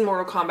 Injustice and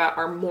Mortal Kombat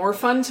are more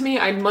fun to me.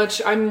 I'm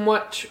much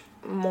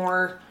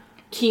more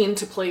keen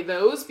to play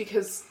those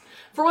because,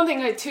 for one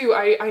thing,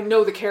 I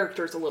know the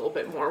characters a little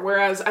bit more,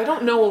 whereas I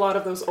don't know a lot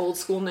of those old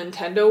school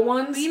Nintendo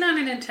ones. You're not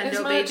a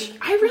Nintendo baby.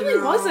 I really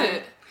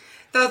wasn't.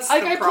 That's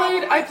Like, the I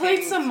problem, played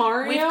think. some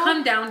Mario. We've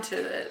come down to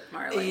it,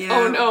 Marley. Yeah.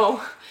 Oh,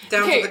 no.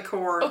 Down Okay, to the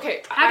core.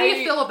 Okay. How do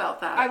you feel about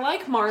that? I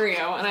like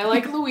Mario, and I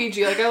like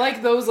Luigi. Like, I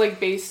like those, like,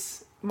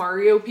 base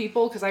Mario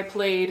people, because I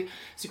played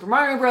Super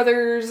Mario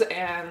Brothers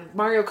and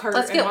Mario Kart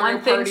Let's and get Mario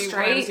one thing Party when I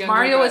was straight. younger,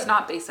 Mario but- is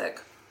not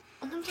basic.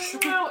 I'm talking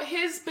about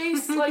his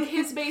base, like,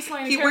 his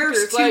baseline He characters.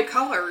 wears two like,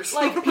 colors.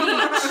 like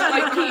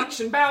Peach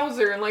and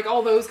Bowser, and, like,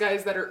 all those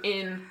guys that are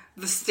in...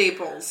 the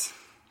staples.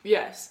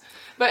 Yes.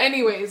 But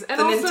anyways, and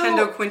The also...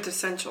 Nintendo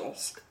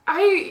quintessentials.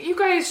 you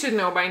guys should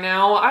know by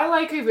now, I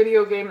like a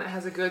video game that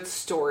has a good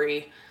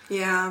story.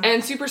 Yeah.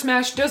 And Super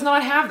Smash does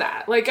not have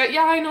that. Like,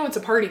 yeah, I know it's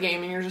a party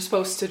game and you're just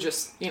supposed to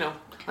just,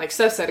 like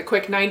Steph said, a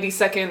quick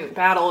 90-second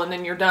battle and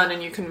then you're done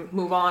and you can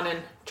move on and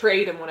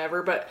trade and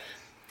whatever, but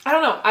I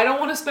don't know. I don't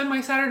want to spend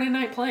my Saturday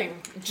night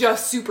playing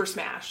just Super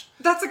Smash.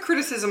 That's a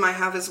criticism I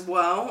have as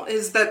well,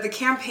 is that the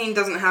campaign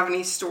doesn't have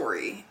any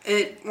story.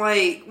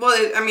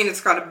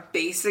 It's got a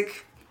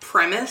basic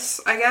premise,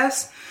 I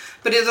guess,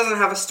 but it doesn't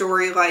have a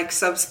story like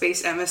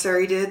Subspace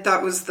Emissary did.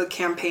 That was the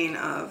campaign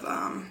of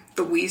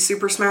the Wii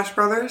Super Smash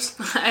Brothers.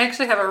 I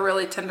actually have a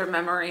really tender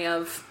memory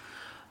of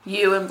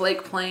you and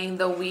Blake playing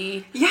the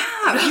Wii. Yeah,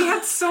 we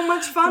had so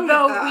much fun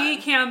The with that.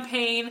 Wii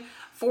campaign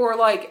for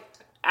like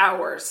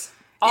hours.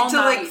 All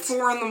Until night. like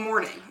 4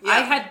 a.m. Yeah.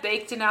 I had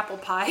baked an apple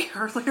pie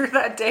earlier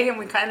that day, and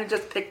we kind of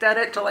just picked at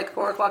it till like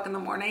 4 o'clock in the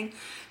morning.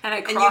 And I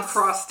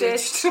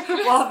cross-stitched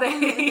while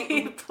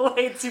they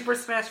played Super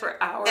Smash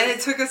for hours. And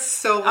it took us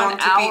so long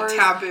to beat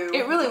Taboo.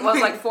 It really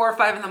was like 4 or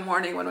 5 in the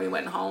morning when we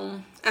went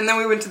home. And then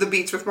we went to the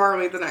beach with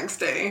Marley the next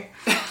day.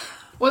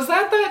 Was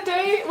that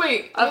day?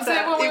 Wait, was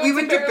it when we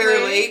went to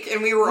Bear Lake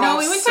and we were all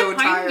we went so to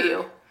tired.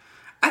 Pineview.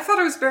 I thought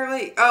it was Bear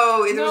Lake.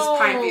 Oh, it was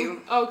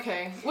Pineview.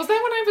 Okay. Was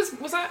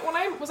that when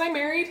I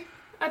married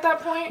at that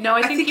point? No, I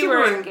I think think you you were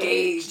were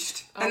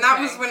engaged. And that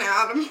Okay. was when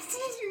Adam...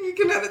 You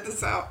can edit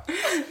this out.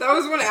 That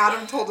was when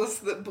Adam told us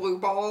that blue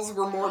balls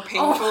were more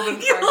painful than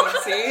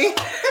pregnancy.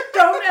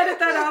 Don't edit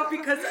that out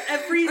because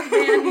every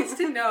man needs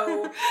to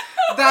know.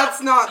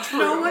 That's not true.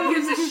 No one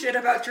gives a shit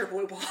about your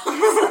blue balls.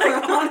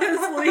 Like,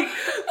 honestly,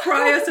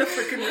 cry us a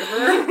freaking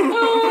river.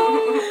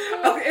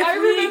 Okay, I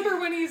remember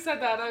when he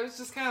said that. I was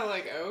just kind of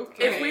like,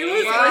 okay. If we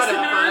lose whatever.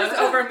 listeners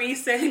over me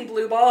saying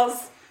blue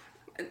balls,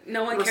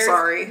 no one We're cares.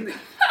 sorry.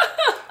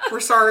 We're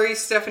sorry,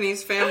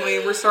 Stephanie's family.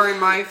 We're sorry,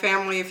 my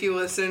family, if you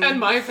listen. And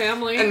my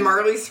family. And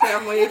Marley's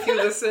family, if you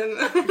listen.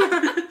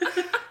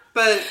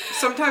 But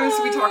sometimes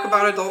we talk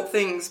about adult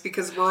things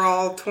because we're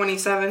all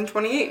 27,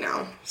 28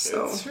 now.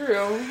 So It's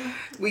true.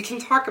 we can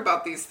talk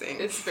about these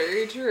things. It's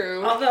very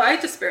true. Although I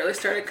just barely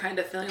started kind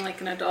of feeling like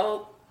an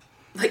adult,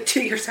 like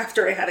 2 years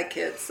after I had a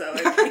kid. So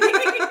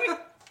I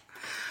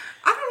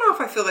don't know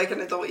if I feel like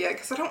an adult yet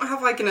because I don't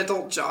have like an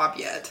adult job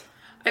yet.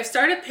 I've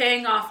started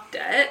paying off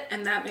debt,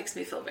 and that makes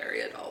me feel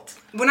very adult.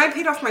 When I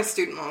paid off my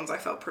student loans, I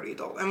felt pretty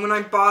adult. And when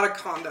I bought a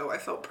condo, I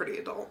felt pretty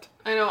adult.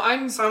 I know.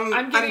 I'm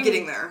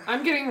getting there.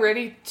 I'm getting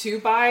ready to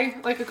buy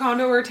like a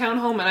condo or a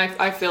townhome, and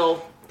I feel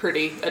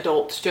pretty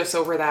adult just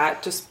over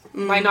that, just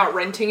by not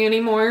renting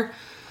anymore.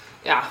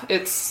 Yeah,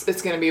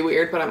 it's gonna be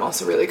weird, but I'm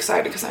also really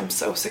excited because I'm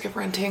so sick of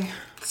renting.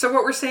 So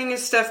what we're saying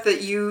is, Steph,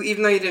 that you,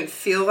 even though you didn't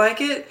feel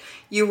like it,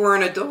 you were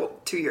an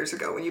adult 2 years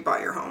ago when you bought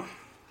your home.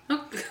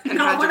 And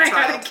Not had when your I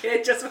had child. a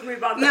kid, just when we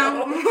bought the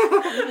No. home.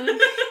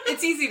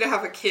 It's easy to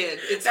have a kid.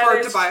 It's That hard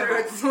is to buy true.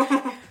 a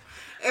home.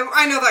 And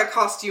I know that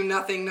cost you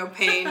nothing, no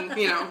pain,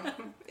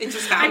 it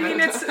just I happened.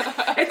 mean,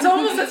 it's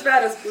almost as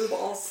bad as blue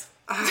balls.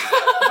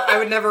 I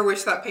would never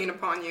wish that pain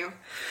upon you.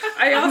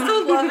 I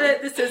also love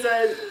it. This is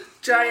a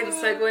giant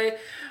segue.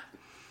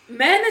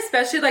 Men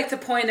especially like to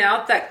point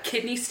out that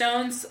kidney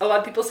stones, a lot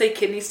of people say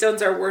kidney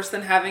stones are worse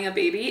than having a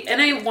baby.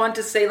 And I want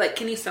to say, like,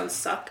 kidney stones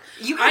suck.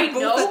 You had I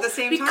both know at the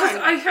same because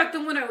time. I had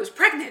them when I was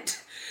pregnant.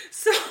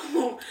 So,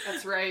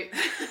 That's right.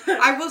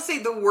 I will say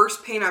the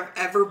worst pain I've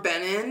ever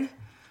been in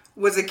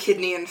was a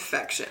kidney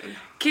infection.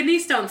 kidney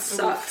stones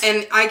sucked.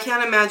 And I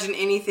can't imagine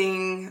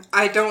anything.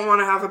 I don't want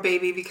to have a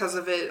baby because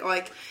of it.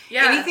 Like,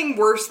 Yeah. anything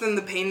worse than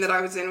the pain that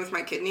I was in with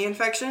my kidney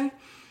infection,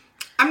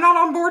 I'm not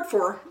on board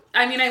for.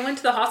 I mean, I went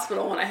to the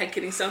hospital when I had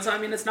kidney stones, so I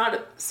mean, it's not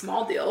a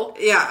small deal.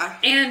 Yeah.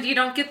 And you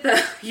don't get the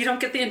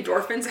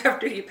endorphins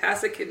after you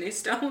pass a kidney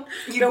stone.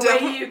 You the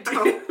don't, way you do.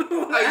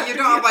 you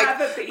don't have like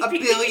a a baby.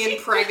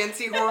 billion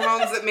pregnancy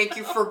hormones that make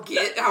you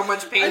forget how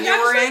much pain I'm you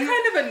were actually in.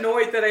 kind of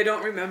annoyed that I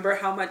don't remember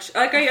how much.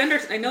 Like I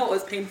know it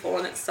was painful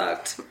and it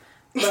sucked,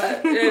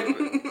 but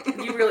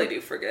you really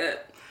do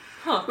forget.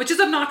 Huh. Which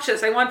is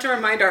obnoxious. I want to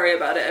remind Ari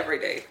about it every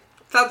day.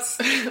 That's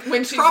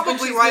When she's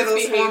probably why those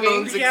misbehaving.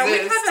 hormones Yeah, we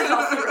exist. have a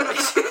healthy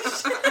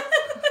relationship.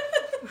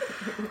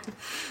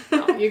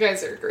 No, you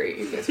guys are great.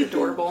 You guys are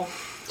adorable.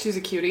 She's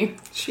a cutie.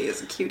 She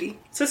is a cutie.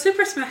 So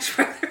Super Smash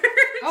Brothers.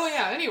 Oh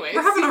yeah. Anyway,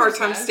 We're having a hard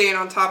Super time Smash. staying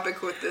on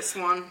topic with this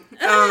one.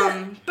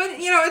 But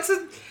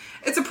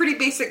it's a pretty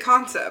basic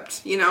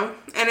concept, and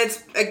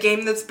it's a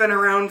game that's been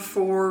around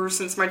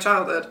since my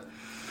childhood.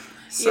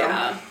 So.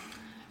 Yeah.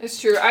 It's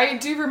true. I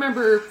do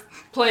remember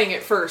playing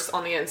it first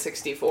on the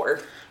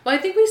N64. Well, I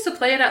think we used to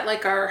play it at,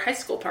 like, our high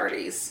school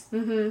parties.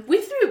 Mm-hmm.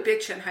 We threw a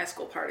bitch in high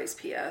school parties,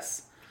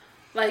 P.S.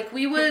 Like,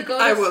 we would go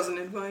to... I wasn't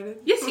invited.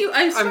 Yes, you...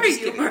 I'm sorry just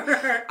you kidding.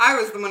 were. I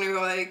was the one who,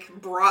 like,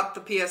 brought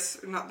the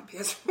not the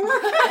PS4.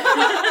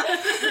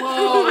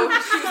 Whoa,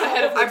 she was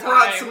ahead of her I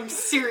brought time. some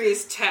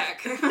serious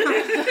tech. No,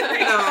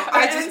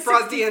 I just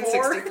brought the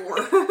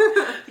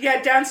N64.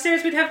 Yeah,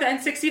 downstairs we'd have the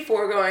N64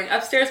 going.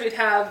 Upstairs we'd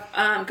have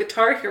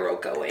Guitar Hero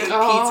going.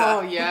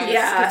 Oh, Pizza. yes.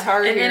 Yeah,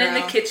 Guitar and then in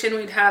Hero. the kitchen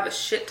we'd have a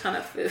shit ton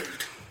of food.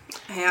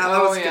 Yeah,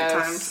 that was yes.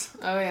 good times.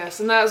 Oh, yes.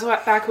 And that was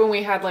back when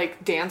we had,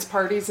 like, dance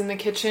parties in the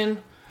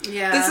kitchen.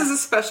 Yeah. This is a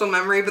special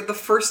memory, but the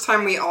first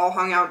time we all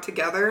hung out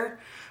together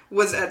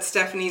was at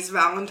Stephanie's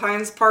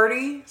Valentine's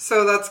party.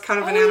 So that's kind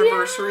of an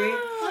anniversary.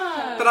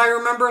 Yeah. But I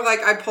remember,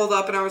 like, I pulled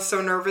up and I was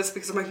so nervous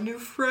because I'm like, new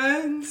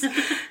friends.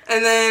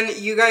 And then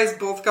you guys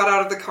both got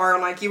out of the car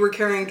and, like, you were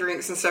carrying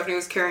drinks and Stephanie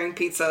was carrying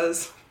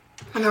pizzas.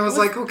 And I was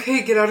like,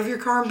 okay, get out of your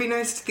car and be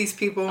nice to these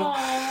people.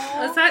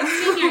 Aww. Was that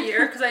senior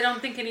year? Because I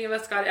don't think any of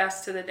us got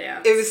asked to the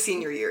dance. It was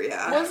senior year,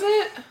 yeah. Was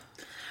it?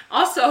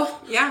 Also,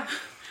 Yeah.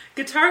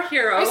 Guitar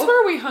Hero. I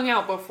swear we hung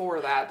out before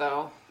that,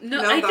 though.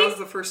 No, I that think was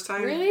the first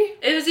time. Really?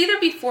 it was either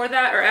before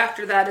that or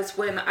after that is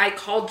when I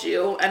called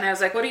you and I was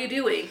like, what are you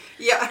doing?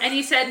 Yeah. And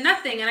you said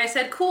nothing. And I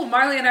said, cool,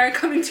 Marley and I are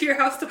coming to your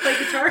house to play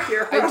Guitar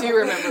Hero. I do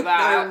remember that.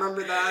 I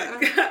remember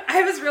that.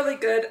 I was really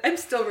good. I'm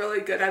still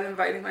really good at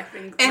inviting my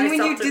things. And when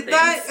you myself to did things.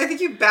 that, I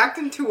think you backed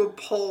into a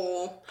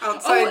pole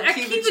outside at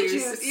Kiva Kiva Juice.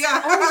 Juice.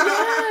 Yeah.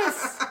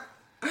 Yes.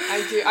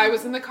 I do. I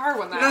was in the car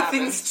when that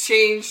Nothing's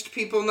changed,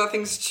 people.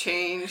 Nothing's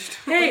changed.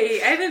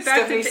 Hey, I haven't backed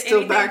Stephanie into still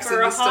anything backs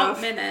for a into hot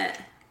stuff. minute.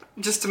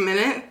 Just a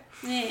minute?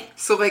 Eh.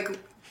 So, like,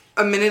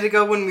 a minute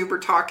ago when we were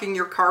talking,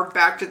 your car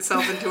backed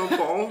itself into a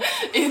pole?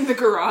 happened. In the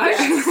garage?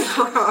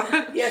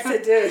 Yes,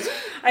 it did.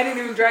 I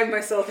didn't even drive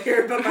myself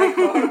here, but my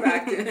car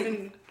backed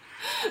in.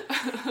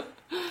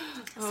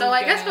 So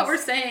I guess what we're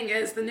saying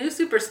is the new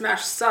Super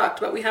Smash sucked,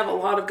 but we have a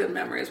lot of good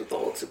memories with the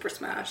old Super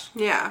Smash.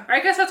 Yeah. Or I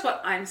guess that's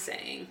what I'm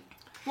saying.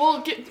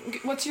 Well,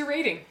 what's your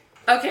rating?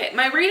 Okay,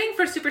 my rating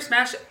for Super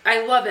Smash,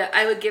 I love it.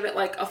 I would give it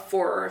like a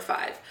 4 or a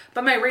 5.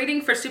 But my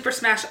rating for Super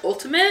Smash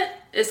Ultimate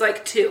is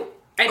like 2.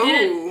 I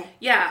didn't. Ooh.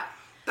 Yeah.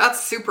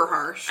 That's super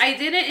harsh. I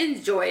didn't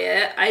enjoy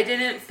it. I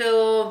didn't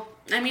feel.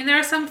 I mean, there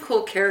are some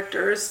cool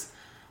characters,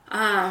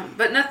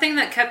 but nothing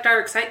that kept our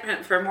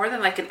excitement for more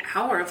than like an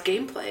hour of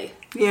gameplay.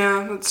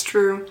 Yeah, that's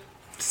true.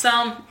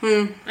 So,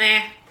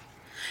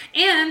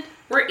 And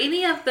were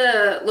any of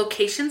the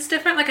locations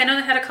different? Like, I know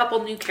they had a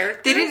couple new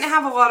characters. They didn't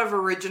have a lot of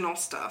original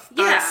stuff.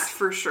 That's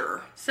for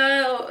sure.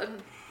 So,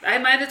 I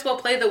might as well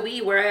play the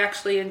Wii where I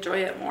actually enjoy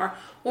it more.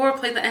 Or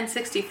play the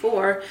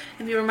N64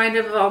 and be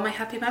reminded of all my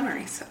happy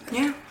memories.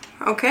 Yeah.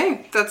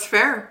 Okay, that's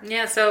fair.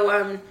 Yeah,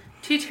 so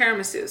 2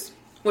 tiramisus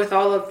with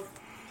all of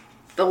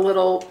the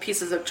little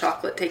pieces of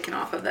chocolate taken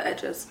off of the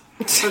edges.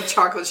 Some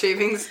chocolate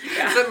shavings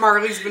Yeah. that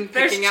Marley's been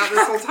picking out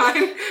this whole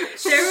time.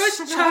 There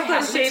was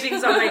chocolate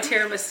shavings on my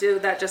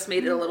tiramisu that just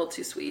made it a little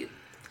too sweet.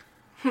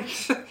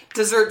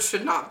 Dessert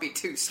should not be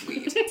too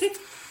sweet.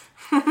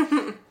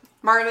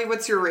 Marley,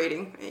 what's your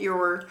rating?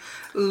 Your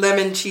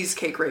lemon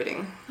cheesecake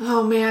rating?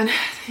 Oh man,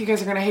 you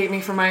guys are gonna hate me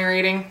for my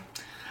rating.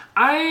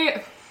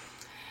 I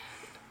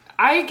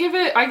give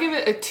it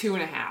a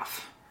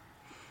 2.5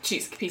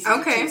 pieces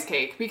of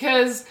cheesecake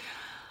because,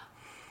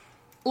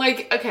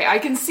 like, okay, I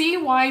can see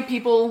why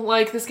people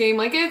like this game.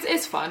 Like,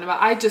 it's fun, but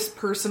I just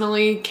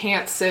personally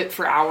can't sit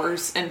for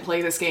hours and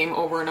play this game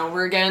over and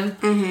over again.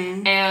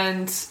 Mm-hmm.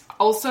 And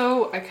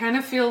also, I kind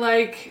of feel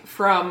like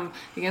from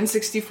the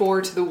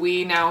N64 to the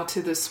Wii now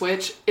to the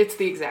Switch, it's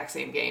the exact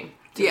same game.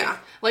 Yeah. Me.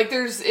 Like,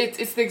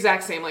 it's the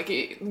exact same. Like,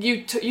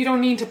 you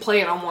don't need to play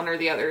it on one or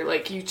the other.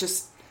 Like,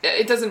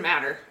 it doesn't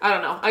matter. I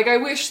don't know. Like, I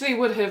wish they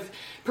would have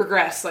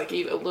progressed, like,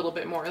 a little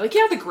bit more. Like,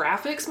 yeah, the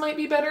graphics might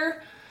be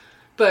better,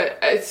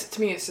 but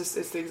to me, it's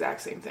the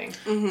exact same thing.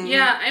 Mm-hmm.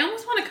 Yeah, I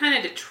almost want to kind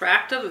of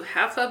detract of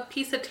half a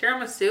piece of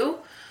tiramisu.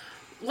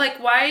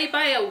 Like, why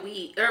buy a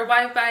Wii? Or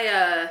why buy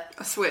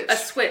A Switch. a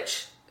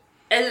Switch?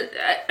 And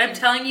I'm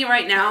telling you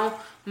right now,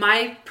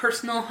 my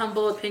personal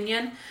humble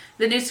opinion,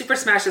 the new Super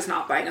Smash is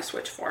not buying a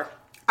Switch for.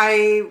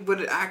 I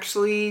would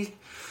actually...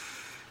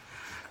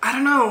 I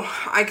don't know.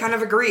 I kind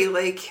of agree.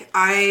 Like,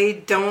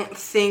 I don't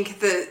think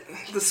that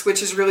the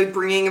Switch is really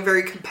bringing a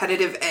very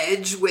competitive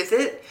edge with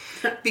it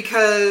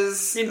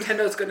because...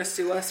 Nintendo's going to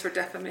sue us for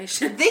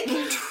defamation. They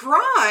can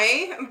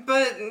try,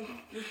 but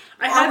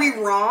are we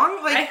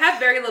wrong? Like, I have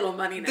very little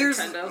money, there's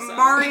Nintendo. So.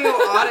 Mario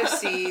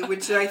Odyssey,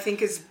 which I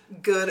think is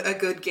a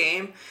good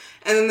game.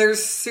 And then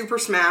there's Super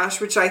Smash,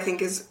 which I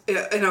think is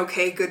an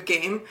okay, good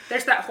game.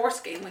 There's that horse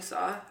game we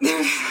saw.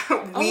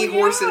 Wii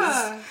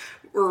horses.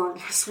 Or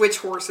Switch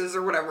horses,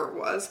 or whatever it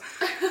was.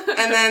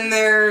 And then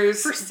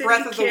there's For city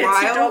Breath of the kids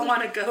Wild. who don't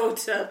want to go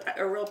to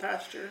a real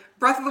pasture.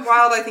 Breath of the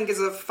Wild, I think, is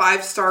a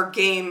 5-star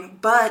game,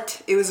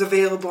 but it was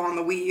available on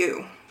the Wii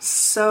U.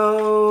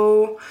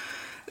 So,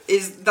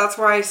 that's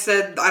why I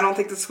said I don't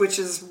think the Switch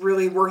is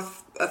really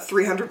worth a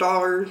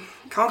 $300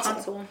 console.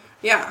 Console.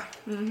 Yeah.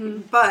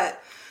 Mm-hmm. But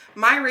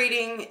My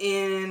rating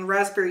in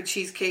raspberry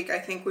cheesecake, I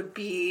think, would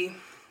be...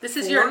 This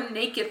is 4? your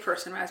naked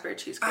person raspberry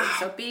cheesecake,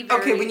 so be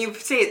very... Okay, when you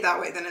say it that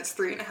way, then it's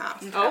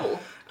 3.5. Oh.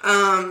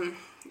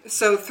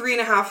 So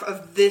 3.5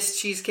 of this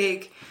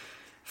cheesecake,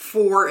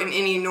 4 in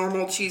any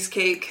normal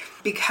cheesecake,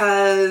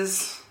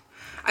 because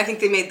I think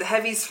they made the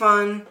heavies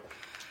fun.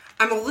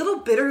 I'm a little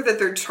bitter that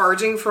they're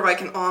charging for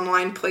like an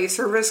online play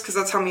service, because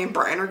that's how me and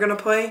Brian are going to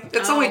play.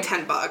 It's only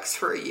 $10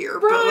 for a year.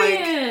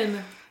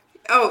 Brian!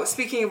 But like,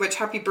 speaking of which,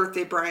 happy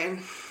birthday,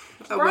 Brian.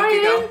 A Brian!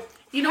 week ago.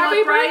 You know Happy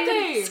what, Brian?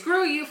 birthday!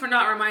 Screw you for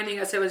not reminding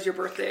us it was your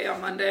birthday on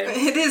Monday.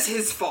 It is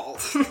his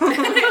fault.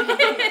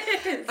 I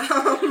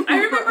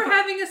remember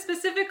having a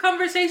specific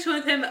conversation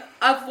with him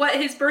of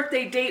what his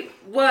birthday date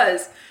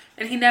was,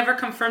 and he never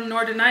confirmed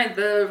nor denied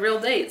the real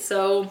date,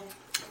 so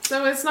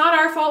it's not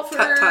our fault for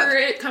Tut.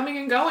 it coming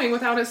and going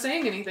without us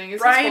saying anything.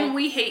 It's his Brian, fault.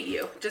 we hate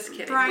you. Just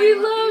kidding. Brian, We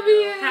love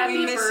you. Happy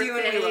we miss birthday. you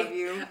and we love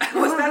you.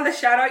 Was that the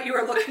shout out you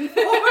were looking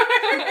for?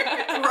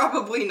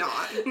 Probably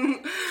not.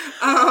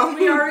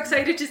 We are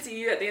excited to see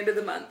you at the end of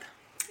the month.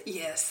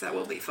 Yes, that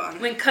will be fun.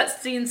 When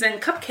Cutscenes and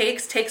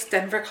Cupcakes takes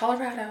Denver,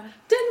 Colorado.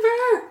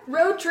 Denver!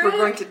 Road trip! We're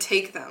going to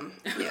take them.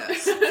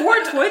 Yes.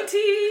 420!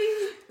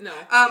 No.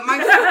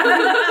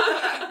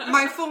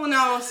 My full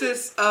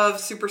analysis of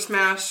Super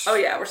Smash. Oh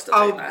yeah, we're still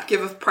doing I'll that.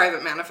 give a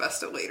private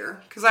manifesto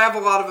later because I have a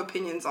lot of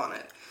opinions on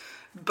it.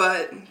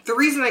 But the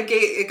reason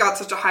it got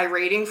such a high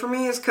rating for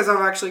me is because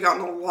I've actually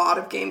gotten a lot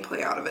of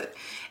gameplay out of it.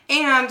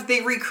 And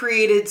they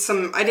recreated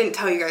some, I didn't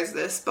tell you guys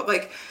this, but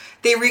like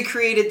they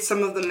recreated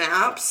some of the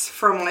maps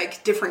from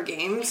like different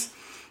games.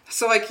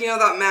 So like, you know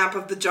that map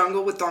of the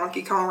jungle with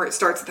Donkey Kong where it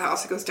starts at the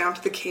house, it goes down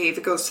to the cave,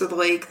 it goes to the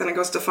lake, then it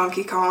goes to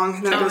Funky Kong,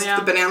 and then it goes to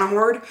the Banana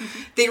Horde.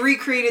 Mm-hmm. They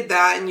recreated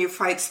that and you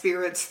fight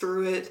spirits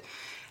through it.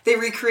 They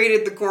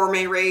recreated the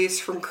gourmet race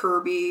from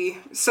Kirby.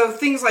 So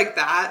things like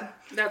that.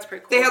 That's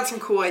pretty cool. They had some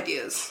cool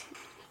ideas.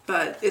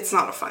 But it's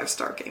not a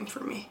 5-star game for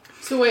me.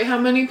 So wait, how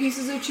many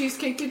pieces of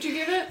cheesecake did you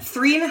give it?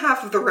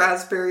 3.5 of the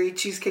raspberry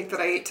cheesecake that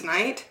I ate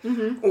tonight,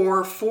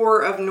 or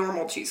 4 of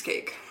normal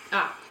cheesecake.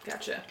 Ah,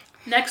 gotcha.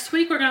 Next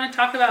week we're going to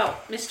talk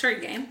about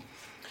Mystery Game.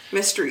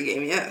 Mystery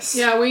game, yes.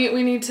 Yeah, we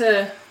need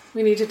to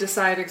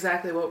decide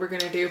exactly what we're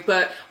gonna do.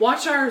 But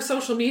watch our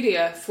social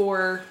media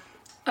for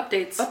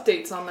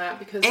updates on that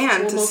because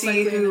And we'll to most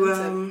see likely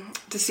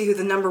announce who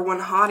the number 1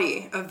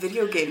 hottie of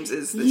video games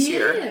is this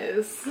year.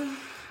 Yes.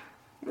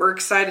 We're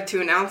excited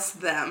to announce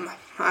them.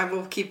 I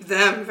will keep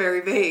them very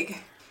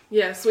vague.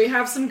 Yes, we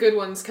have some good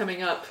ones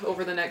coming up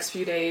over the next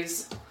few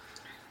days.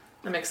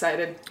 I'm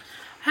excited.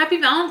 Happy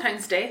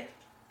Valentine's Day.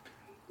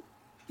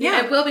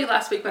 Yeah. It will be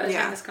last week by the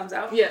Yeah. time this comes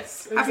out.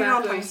 Yes, exactly. Happy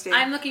Valentine's Day.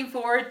 I'm looking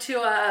forward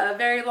to a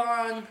very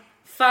long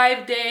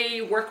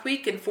 5-day work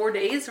week in 4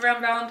 days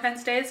around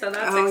Valentine's Day, so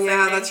that's exciting.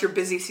 yeah, that's your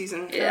busy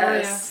season.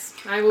 Yes.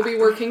 I will be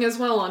working as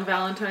well on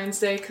Valentine's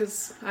Day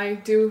because I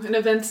do an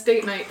events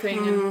date night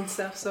thing and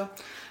stuff, so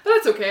but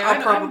that's okay.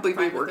 I'll probably I'm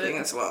be fine with working it.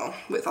 as well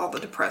with all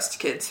the depressed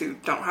kids who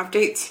don't have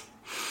dates.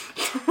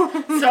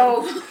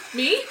 So,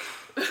 Me?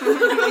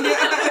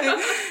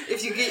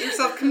 If you get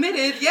yourself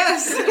committed,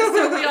 yes.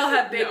 so we all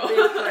have big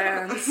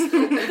plans.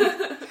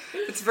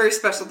 It's a very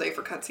special day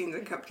for cutscenes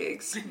and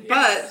cupcakes.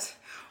 But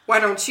why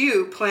don't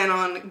you plan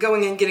on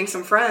going and getting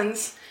some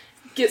friends?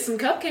 Get some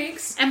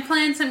cupcakes. And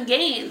plan some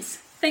games.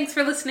 Thanks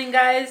for listening,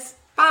 guys.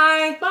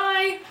 Bye.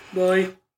 Bye. Bye.